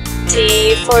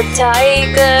 T for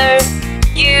tiger,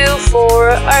 U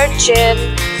for urchin,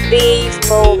 V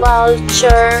for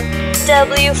vulture,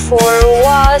 W for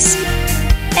wasp,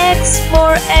 X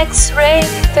for x-ray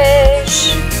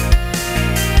fish,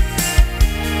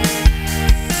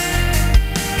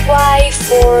 Y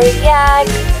for yak,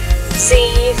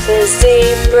 Z for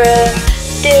zebra.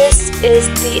 This is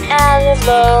the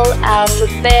animal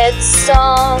alphabet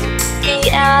song. The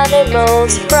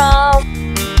animals from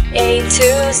A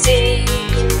to Z.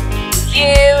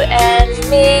 You and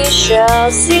me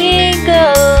shall sing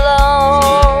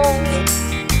along.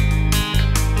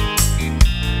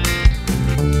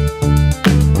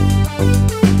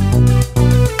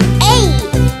 A.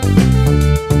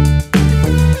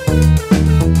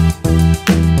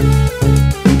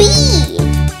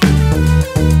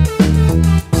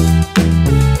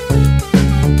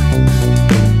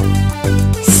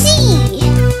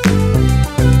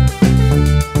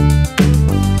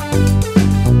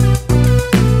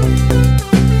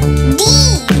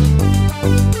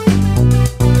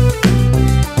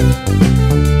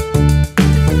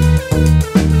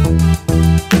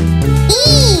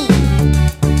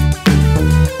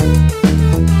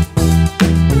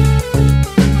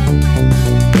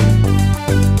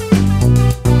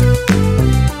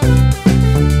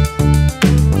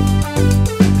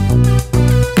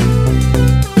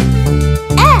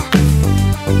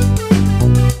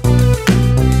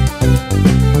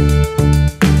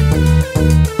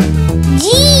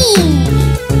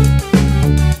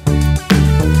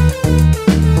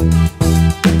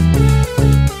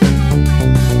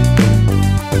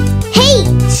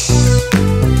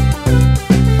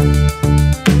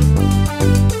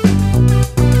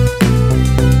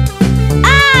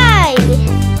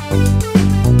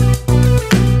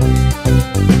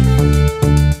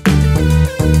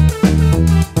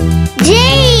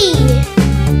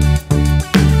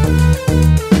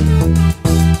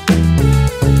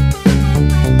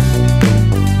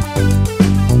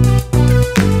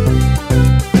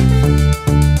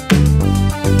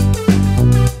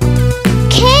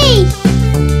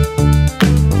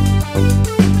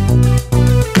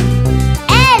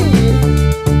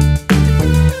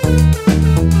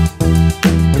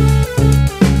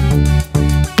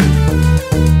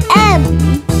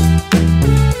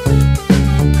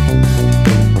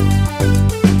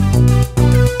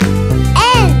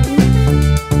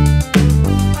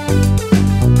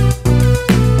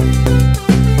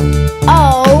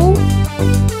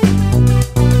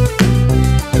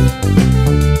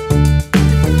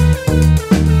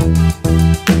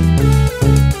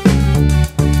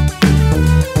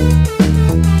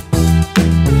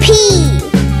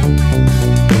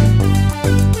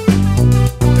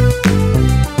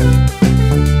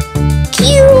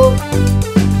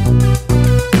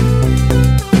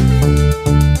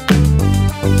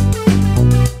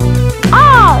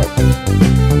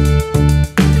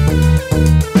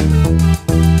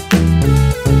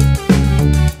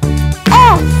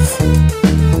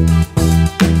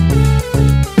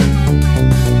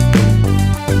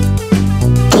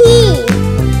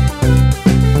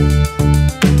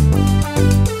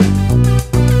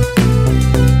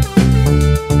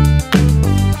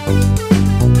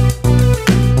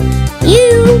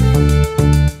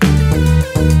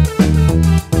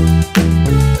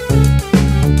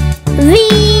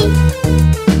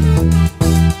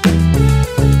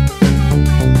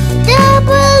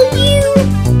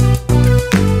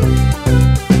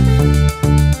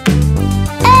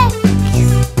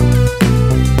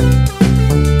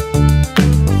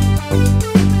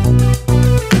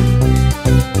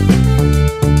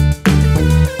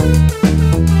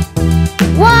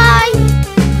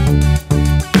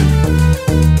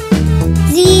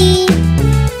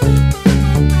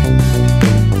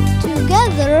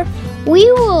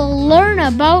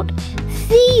 about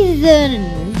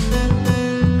seasons.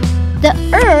 The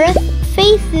Earth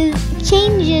faces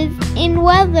changes in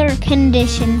weather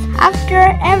conditions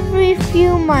after every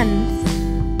few months.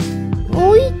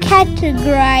 We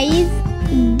categorize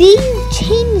these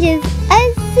changes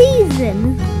as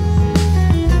seasons.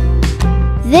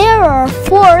 There are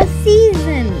 4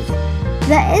 seasons.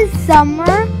 That is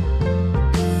summer,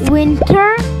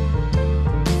 winter,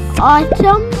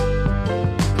 autumn,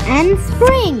 and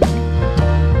spring.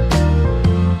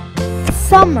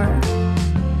 Summer.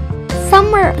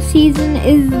 Summer season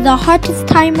is the hottest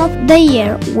time of the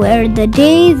year, where the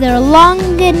days are long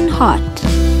and hot.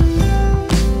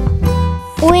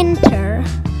 Winter.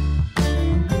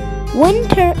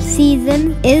 Winter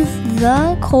season is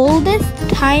the coldest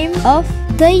time of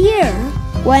the year,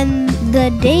 when the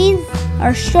days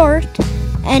are short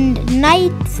and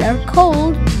nights are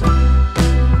cold.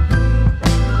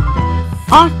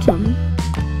 Autumn.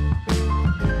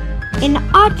 In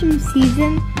autumn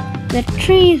season, the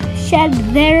trees shed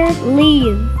their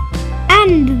leaves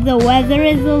and the weather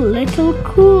is a little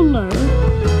cooler.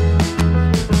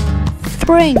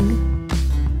 Spring.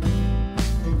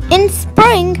 In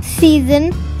spring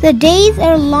season, the days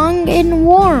are long and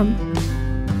warm.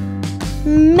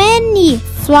 Many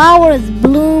flowers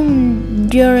bloom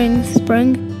during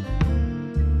spring.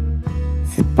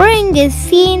 Spring is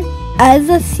seen as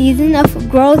a season of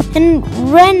growth and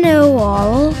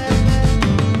renewal.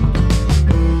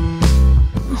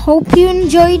 Hope you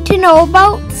enjoyed to know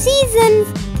about seasons.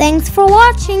 Thanks for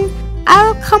watching.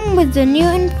 I'll come with the new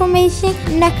information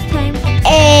next time.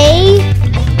 A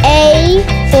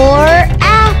for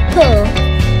apple.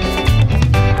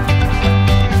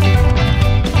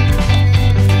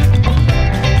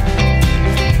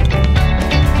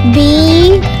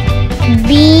 B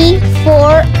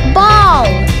for ball.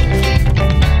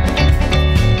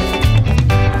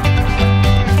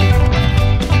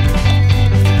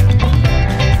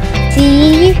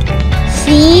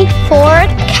 C for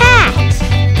cat.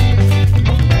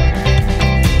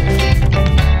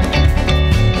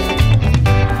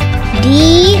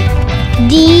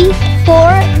 D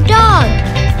for dog.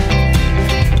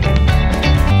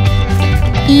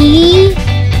 E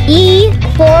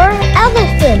for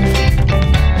elephant.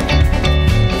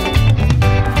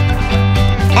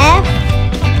 F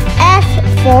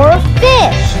for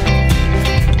fish.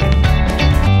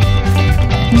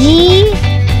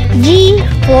 G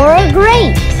for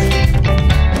grapes.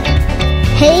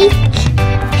 H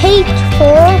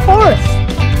for horse.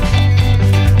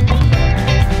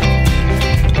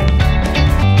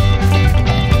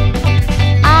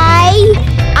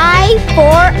 I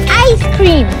for ice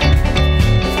cream.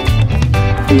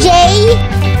 J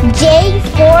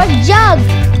for jug.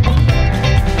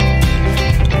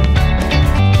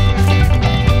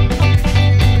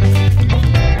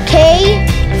 K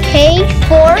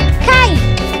for kite.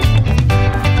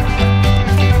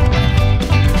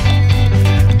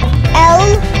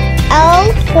 L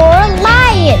for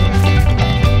lion.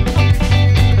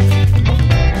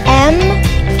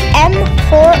 M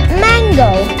for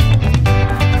mango.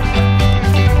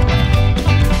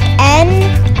 N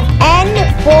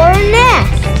for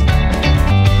nest.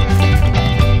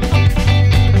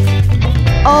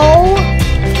 O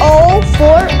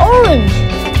for orange.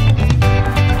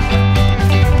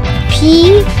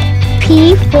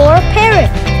 P for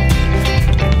parrot.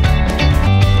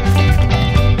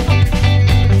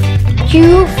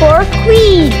 Q for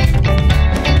queen.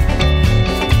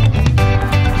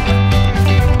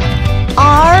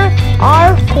 R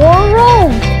for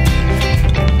rose.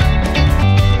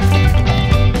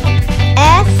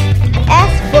 S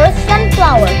for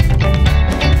sunflower.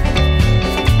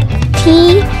 T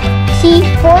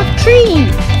for tree.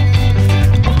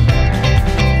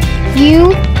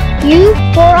 U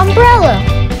for umbrella.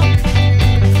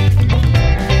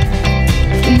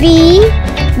 V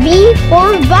for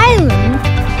violin.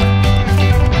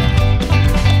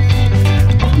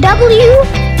 W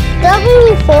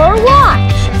for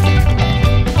watch.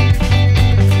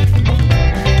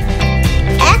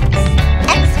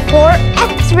 X for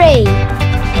X-ray.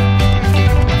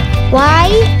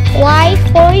 Y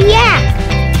for yak.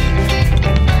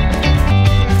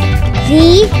 Z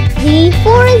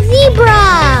for zebra.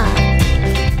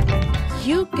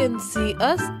 You can see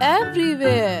us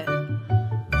everywhere.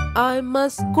 I'm a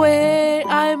square,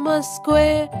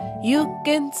 you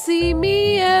can see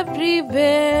me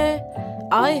everywhere.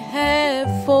 I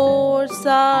have 4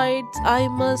 sides,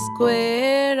 I'm a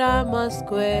square.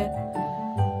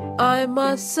 I'm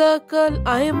a circle,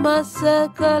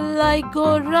 I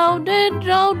go round and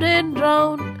round and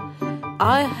round.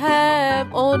 I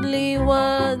have only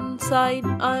one side.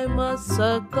 I'm a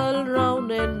circle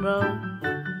round and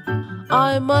round.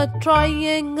 I'm a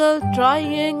triangle,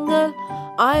 triangle.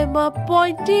 I'm a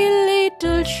pointy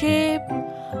little shape.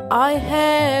 I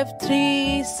have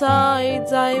three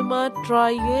sides. I'm a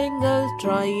triangle,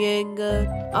 triangle.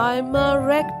 I'm a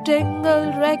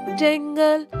rectangle,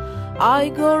 rectangle. I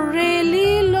go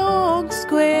really long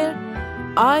square.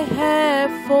 I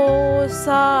have four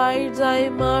sides.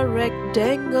 I'm a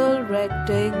rectangle,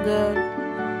 rectangle.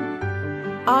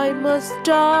 I'm a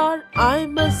star,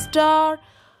 I'm a star.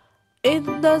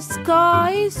 In the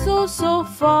sky so, so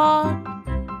far.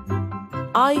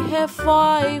 I have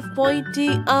five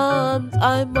pointy arms.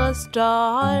 I'm a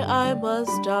star, I'm a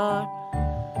star.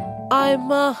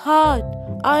 I'm a heart,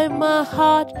 I'm a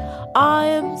heart. I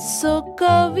am so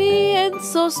curvy and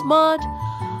so smart.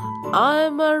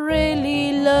 I'm a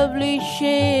really lovely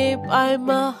shape. I'm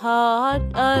a heart,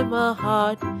 I'm a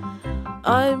heart.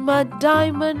 I'm a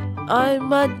diamond,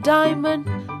 I'm a diamond.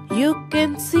 You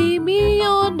can see me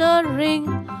on a ring.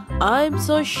 I'm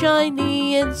so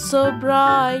shiny and so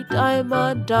bright. I'm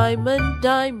a diamond,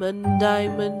 diamond,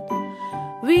 diamond.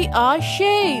 We are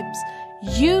shapes.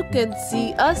 You can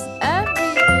see us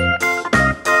everywhere.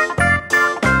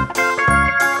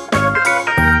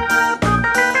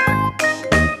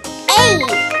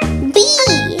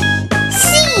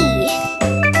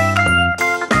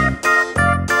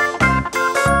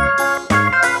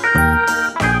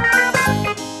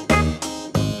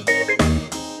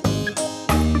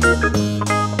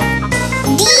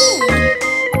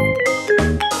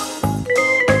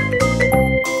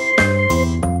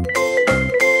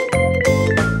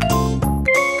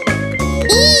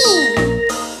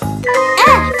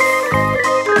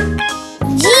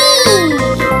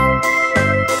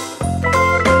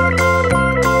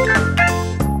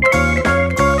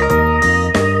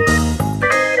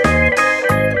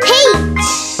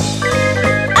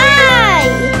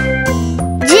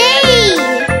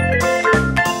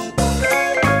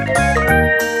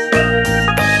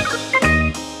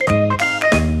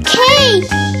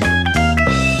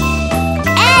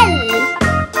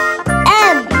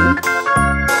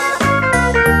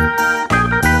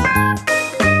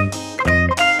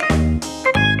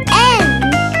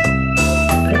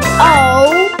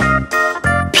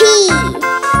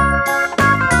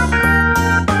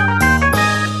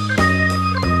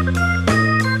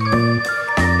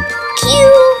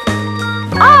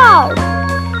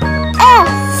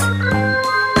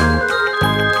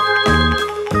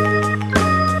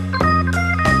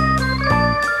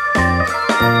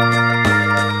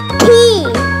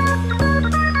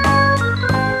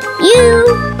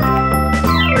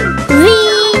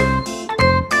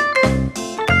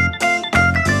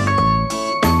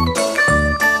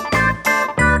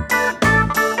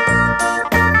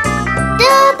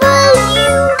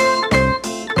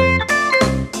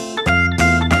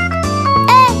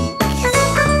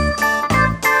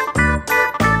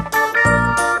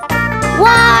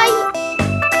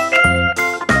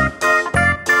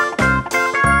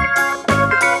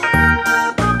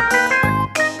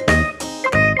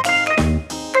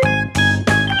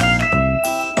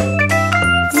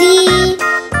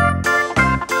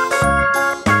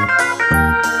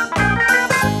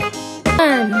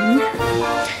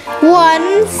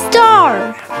 One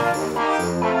star.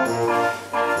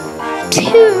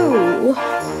 Two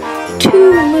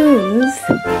moons.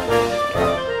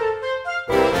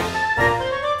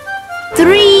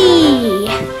 Three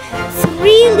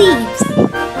leaves.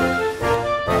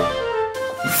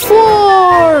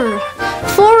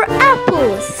 Four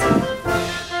apples.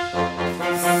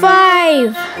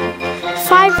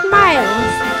 Five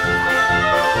miles.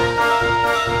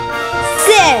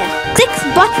 Six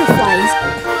butterflies.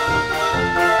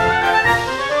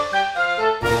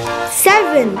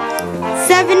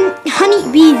 Seven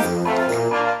honeybees.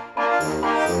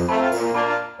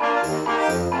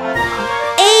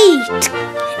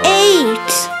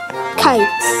 Eight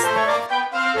kites.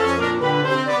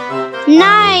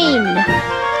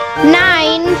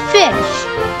 Nine fish.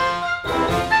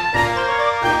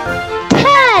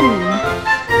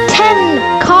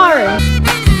 10 cars.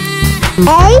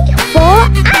 A for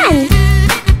ant.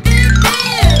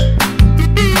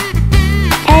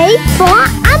 A for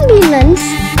ambulance.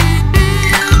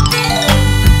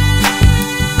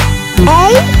 A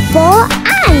for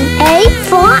ant. A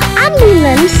for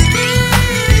ambulance.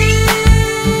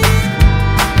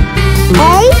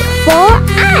 A for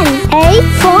ant. A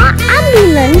for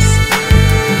ambulance.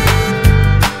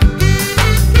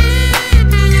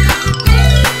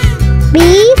 B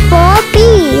for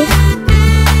bee.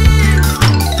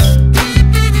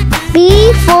 B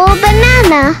for for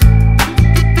banana.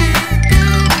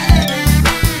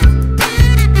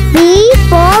 B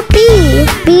for bee.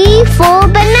 B for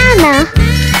banana.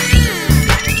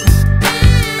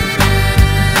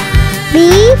 B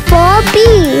for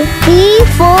bee. B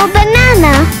for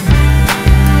banana.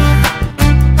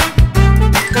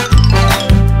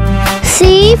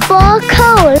 C for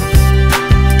coal.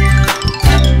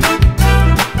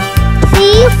 C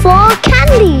for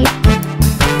candy.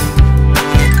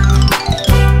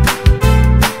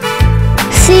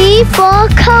 C for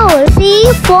coal. C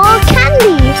for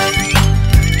candy.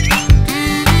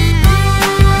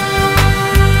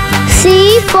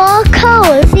 C for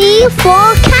coal. C for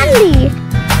candy.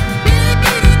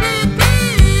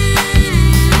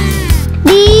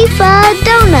 D for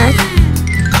donut.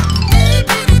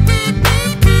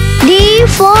 D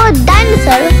for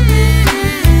dinosaur.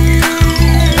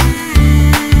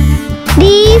 D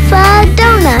for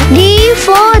donut. D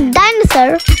for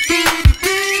dinosaur.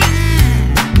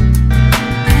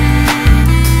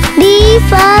 D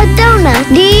for donut.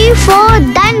 D for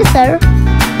dinosaur.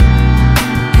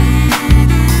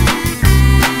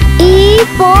 E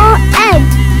for egg.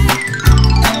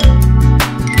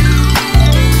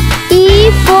 E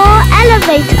for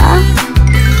elevator.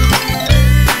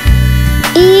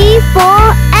 E for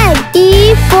egg.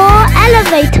 E for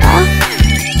elevator.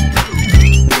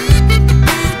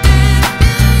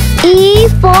 E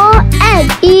for egg.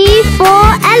 E for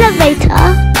elevator.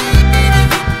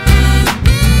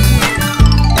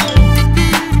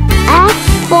 F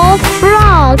for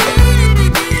frog.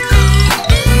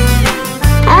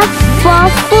 F for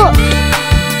foot.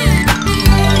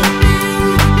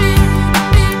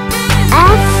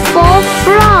 F for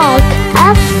frog.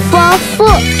 F for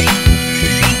foot.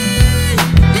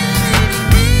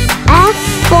 F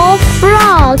for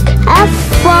frog. F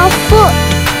for foot.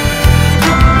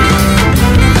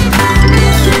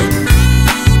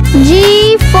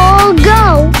 G for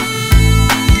go.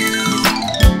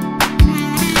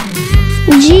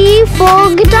 G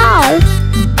for guitar.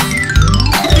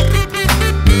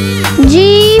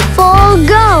 G for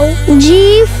go.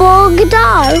 G for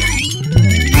guitar.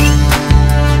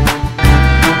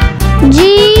 G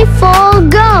for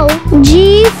go.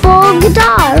 G for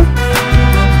guitar.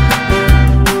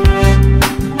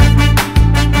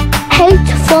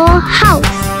 H for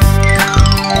house.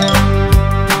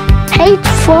 H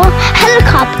for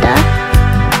helicopter.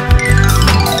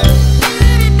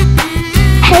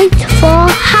 H for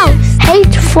house.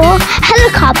 H for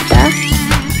helicopter.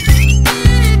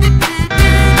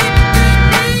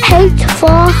 H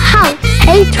for house.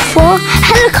 H for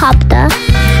helicopter.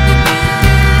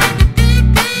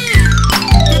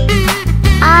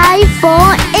 I for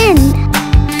in.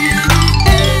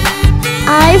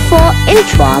 I for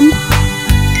inchworm.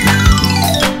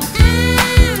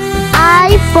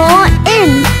 I for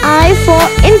in. I for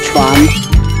inchworm.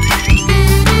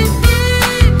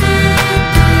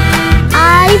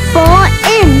 I for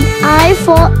in. I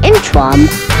for inchworm.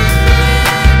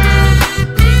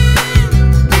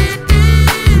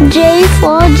 J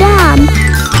for jam.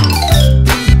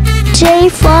 J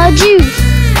for juice.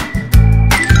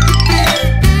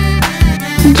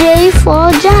 J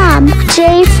for jam.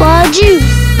 J for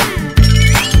juice.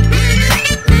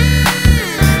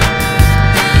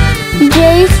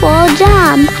 J for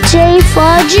jam. J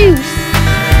for juice.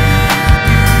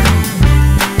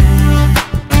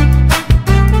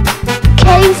 K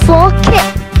for kit.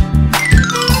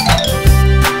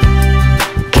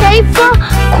 K for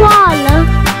koala.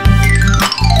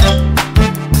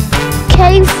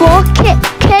 K for kit.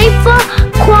 K for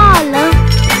koala.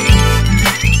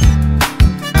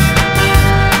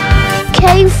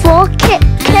 K for kit.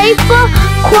 K for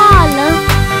koala.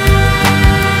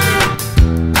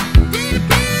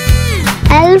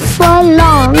 L for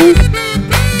long.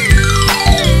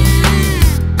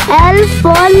 L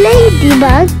for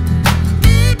ladybug.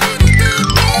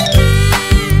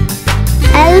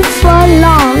 L for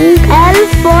long. L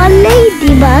for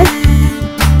ladybug.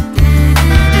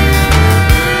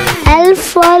 L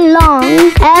for long.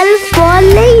 L for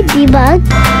ladybug.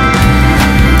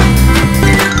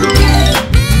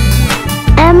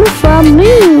 M for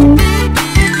moon.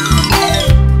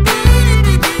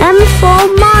 M for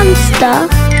monster.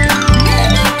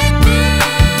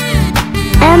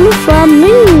 M for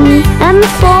moon. M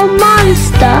for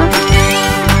monster.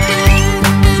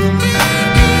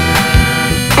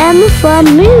 M for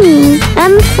moon.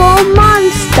 M for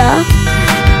monster.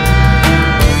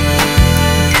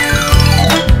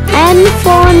 N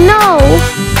for no.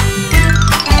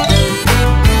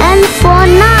 N for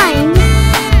nine.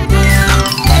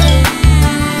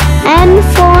 N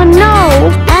for no.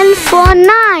 N for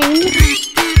nine.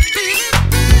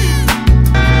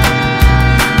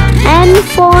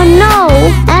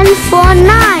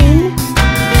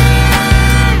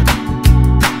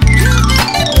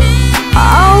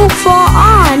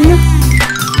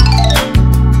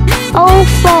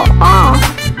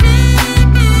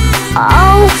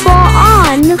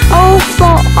 O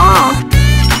for off.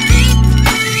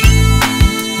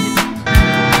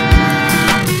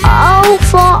 O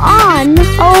for on.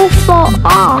 O for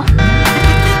off.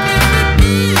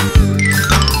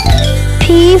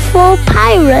 P for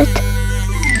pirate.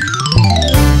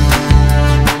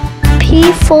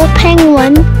 P for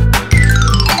penguin.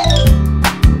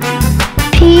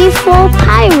 P for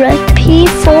pirate. P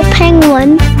for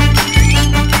penguin.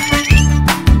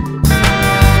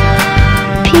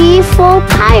 P for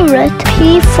pirate.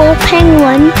 P for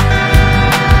penguin.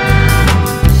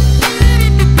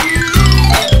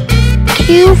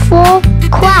 Q for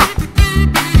quack.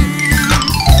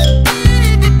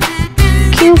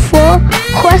 Q for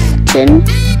question.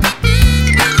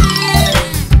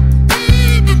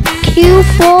 Q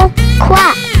for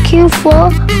quack. Q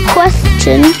for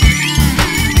question.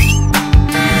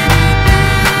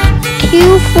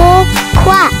 Q for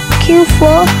quack. Q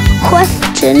for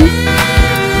question.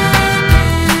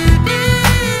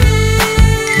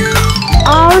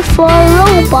 R for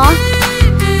robot.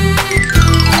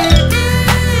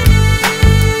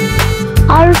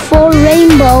 R for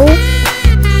rainbow.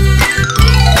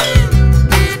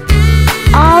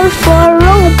 R for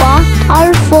robot.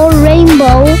 R for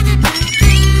rainbow.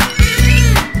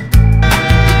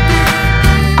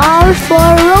 R for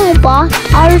robot.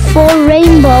 R for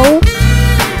rainbow.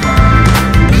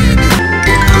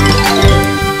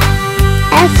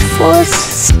 S for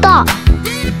stop.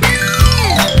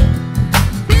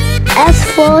 S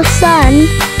for sun.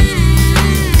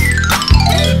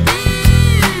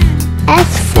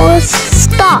 S for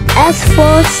stop. S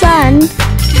for sun.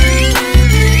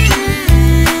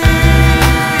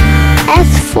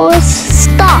 S for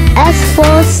stop. S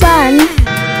for sun.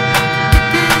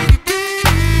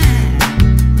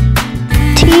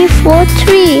 T for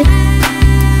tree.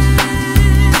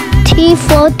 T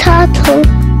for turtle.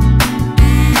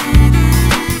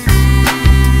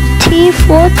 T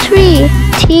for tree.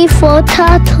 T for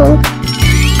turtle.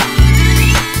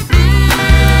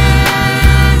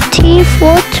 T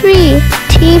for tree.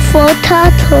 T for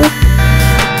turtle.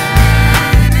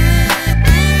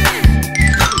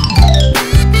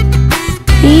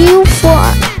 U for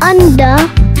under.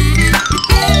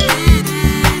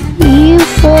 U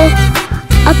for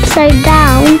upside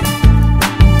down.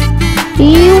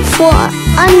 U for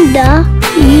under.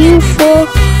 U for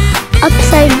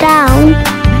upside down.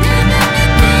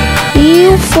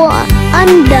 U for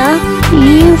under.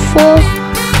 U for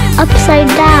upside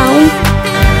down.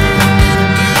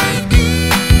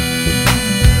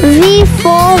 V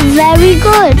for very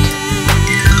good.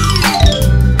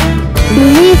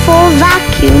 V for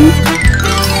vacuum.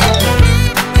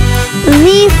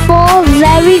 V for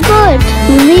very good.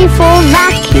 V for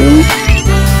vacuum.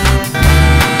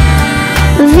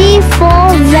 V for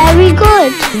very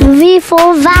good. V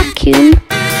for vacuum.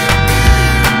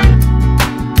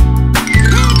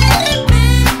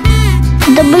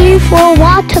 W for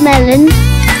watermelon.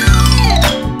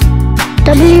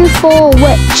 W for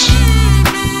witch.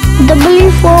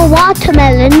 W for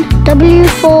watermelon. W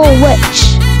for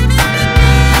witch.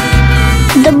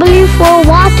 W for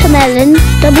watermelon.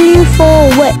 W for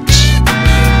witch.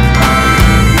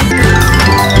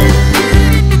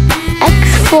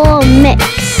 X for mix.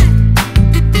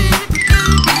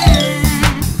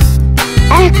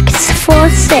 X for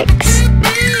six.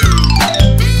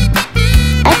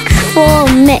 X for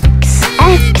mix.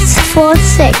 X for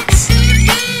six.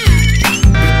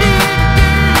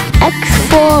 X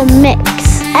for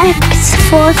mix. X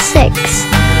for six.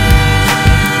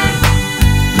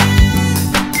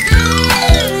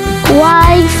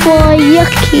 Y for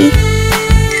yucky.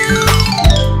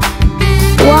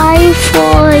 Y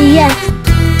for yes.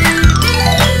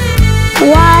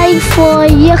 Y for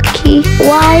yucky.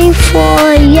 Y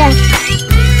for yes.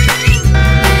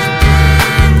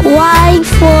 Y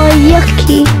for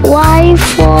yucky. Y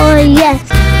for yes.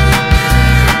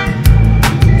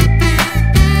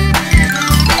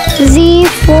 Z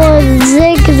for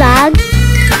zigzag.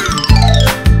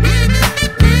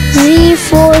 Z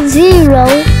for zero.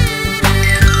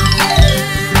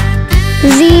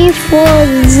 Z for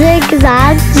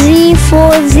zigzag. Z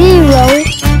for zero.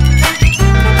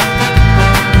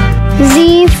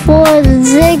 Z for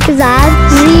zigzag.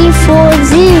 Z for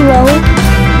zero.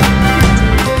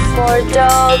 For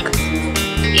dog,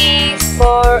 E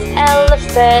for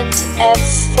elephant, F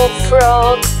for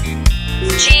frog,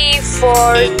 G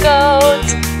for goat,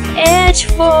 H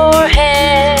for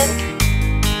hen,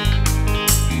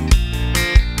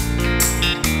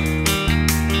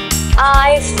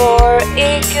 I for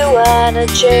iguana,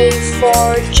 J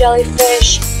for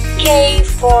jellyfish, K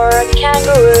for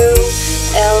kangaroo,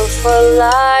 L for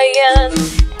lion,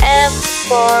 M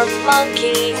for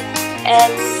monkey,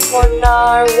 N for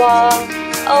narwhal,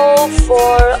 O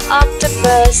for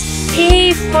octopus,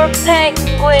 P for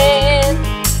penguin,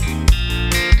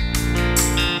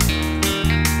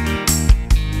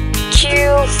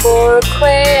 Q for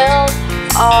quail,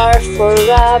 R for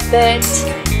rabbit,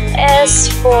 S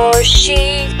for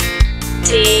sheep,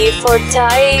 T for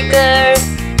tiger,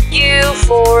 U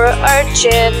for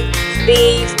urchin,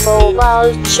 V for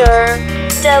vulture,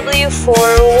 W for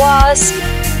wasp,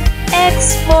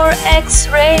 X for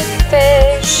X-ray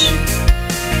fish,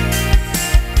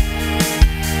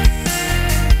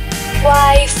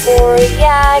 Y for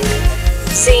yak,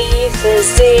 Z for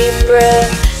zebra.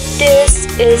 This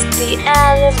is the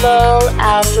animal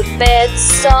alphabet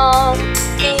song.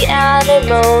 The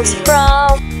animals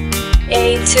from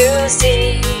A to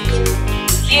Z.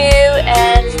 You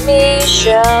and me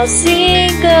shall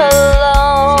sing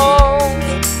along.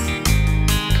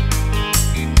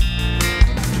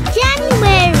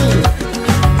 January.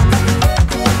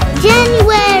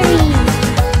 January.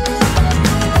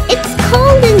 It's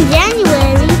cold in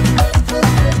January.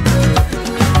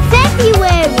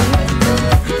 February.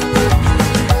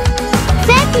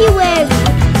 February.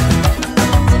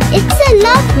 It's a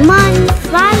love month.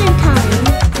 Valentine.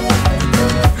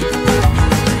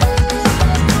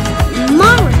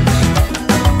 March.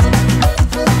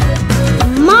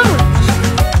 March.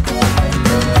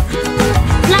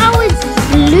 Flowers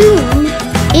bloom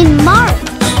in March.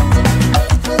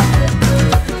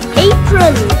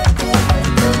 April.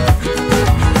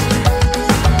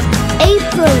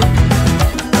 April.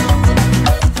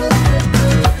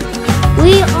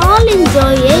 We all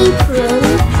enjoy April.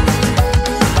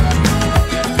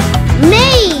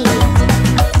 May.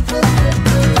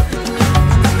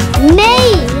 May.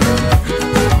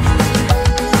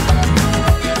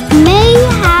 May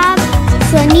have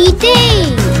sunny day.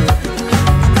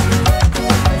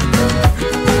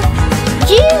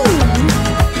 June.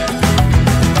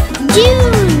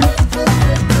 June.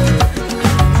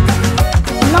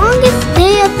 Longest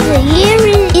day of the year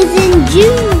is in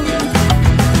June.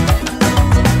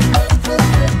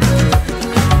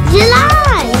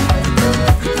 July.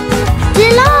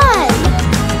 July.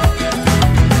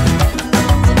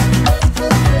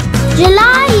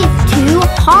 July is too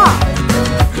hot.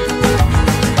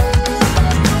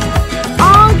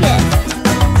 August.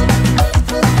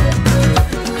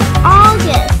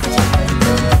 August.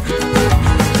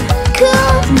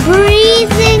 Cool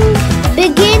breezing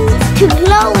begins to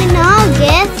blow in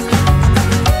August.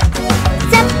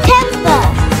 September.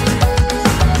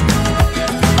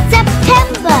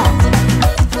 September.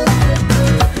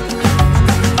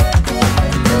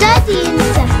 Study in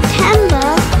September.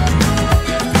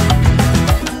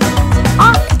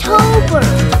 October.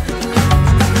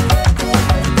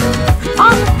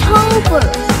 October.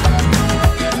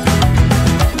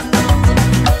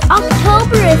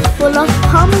 October is full of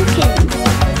pumpkins.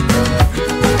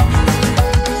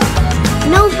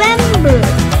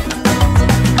 November.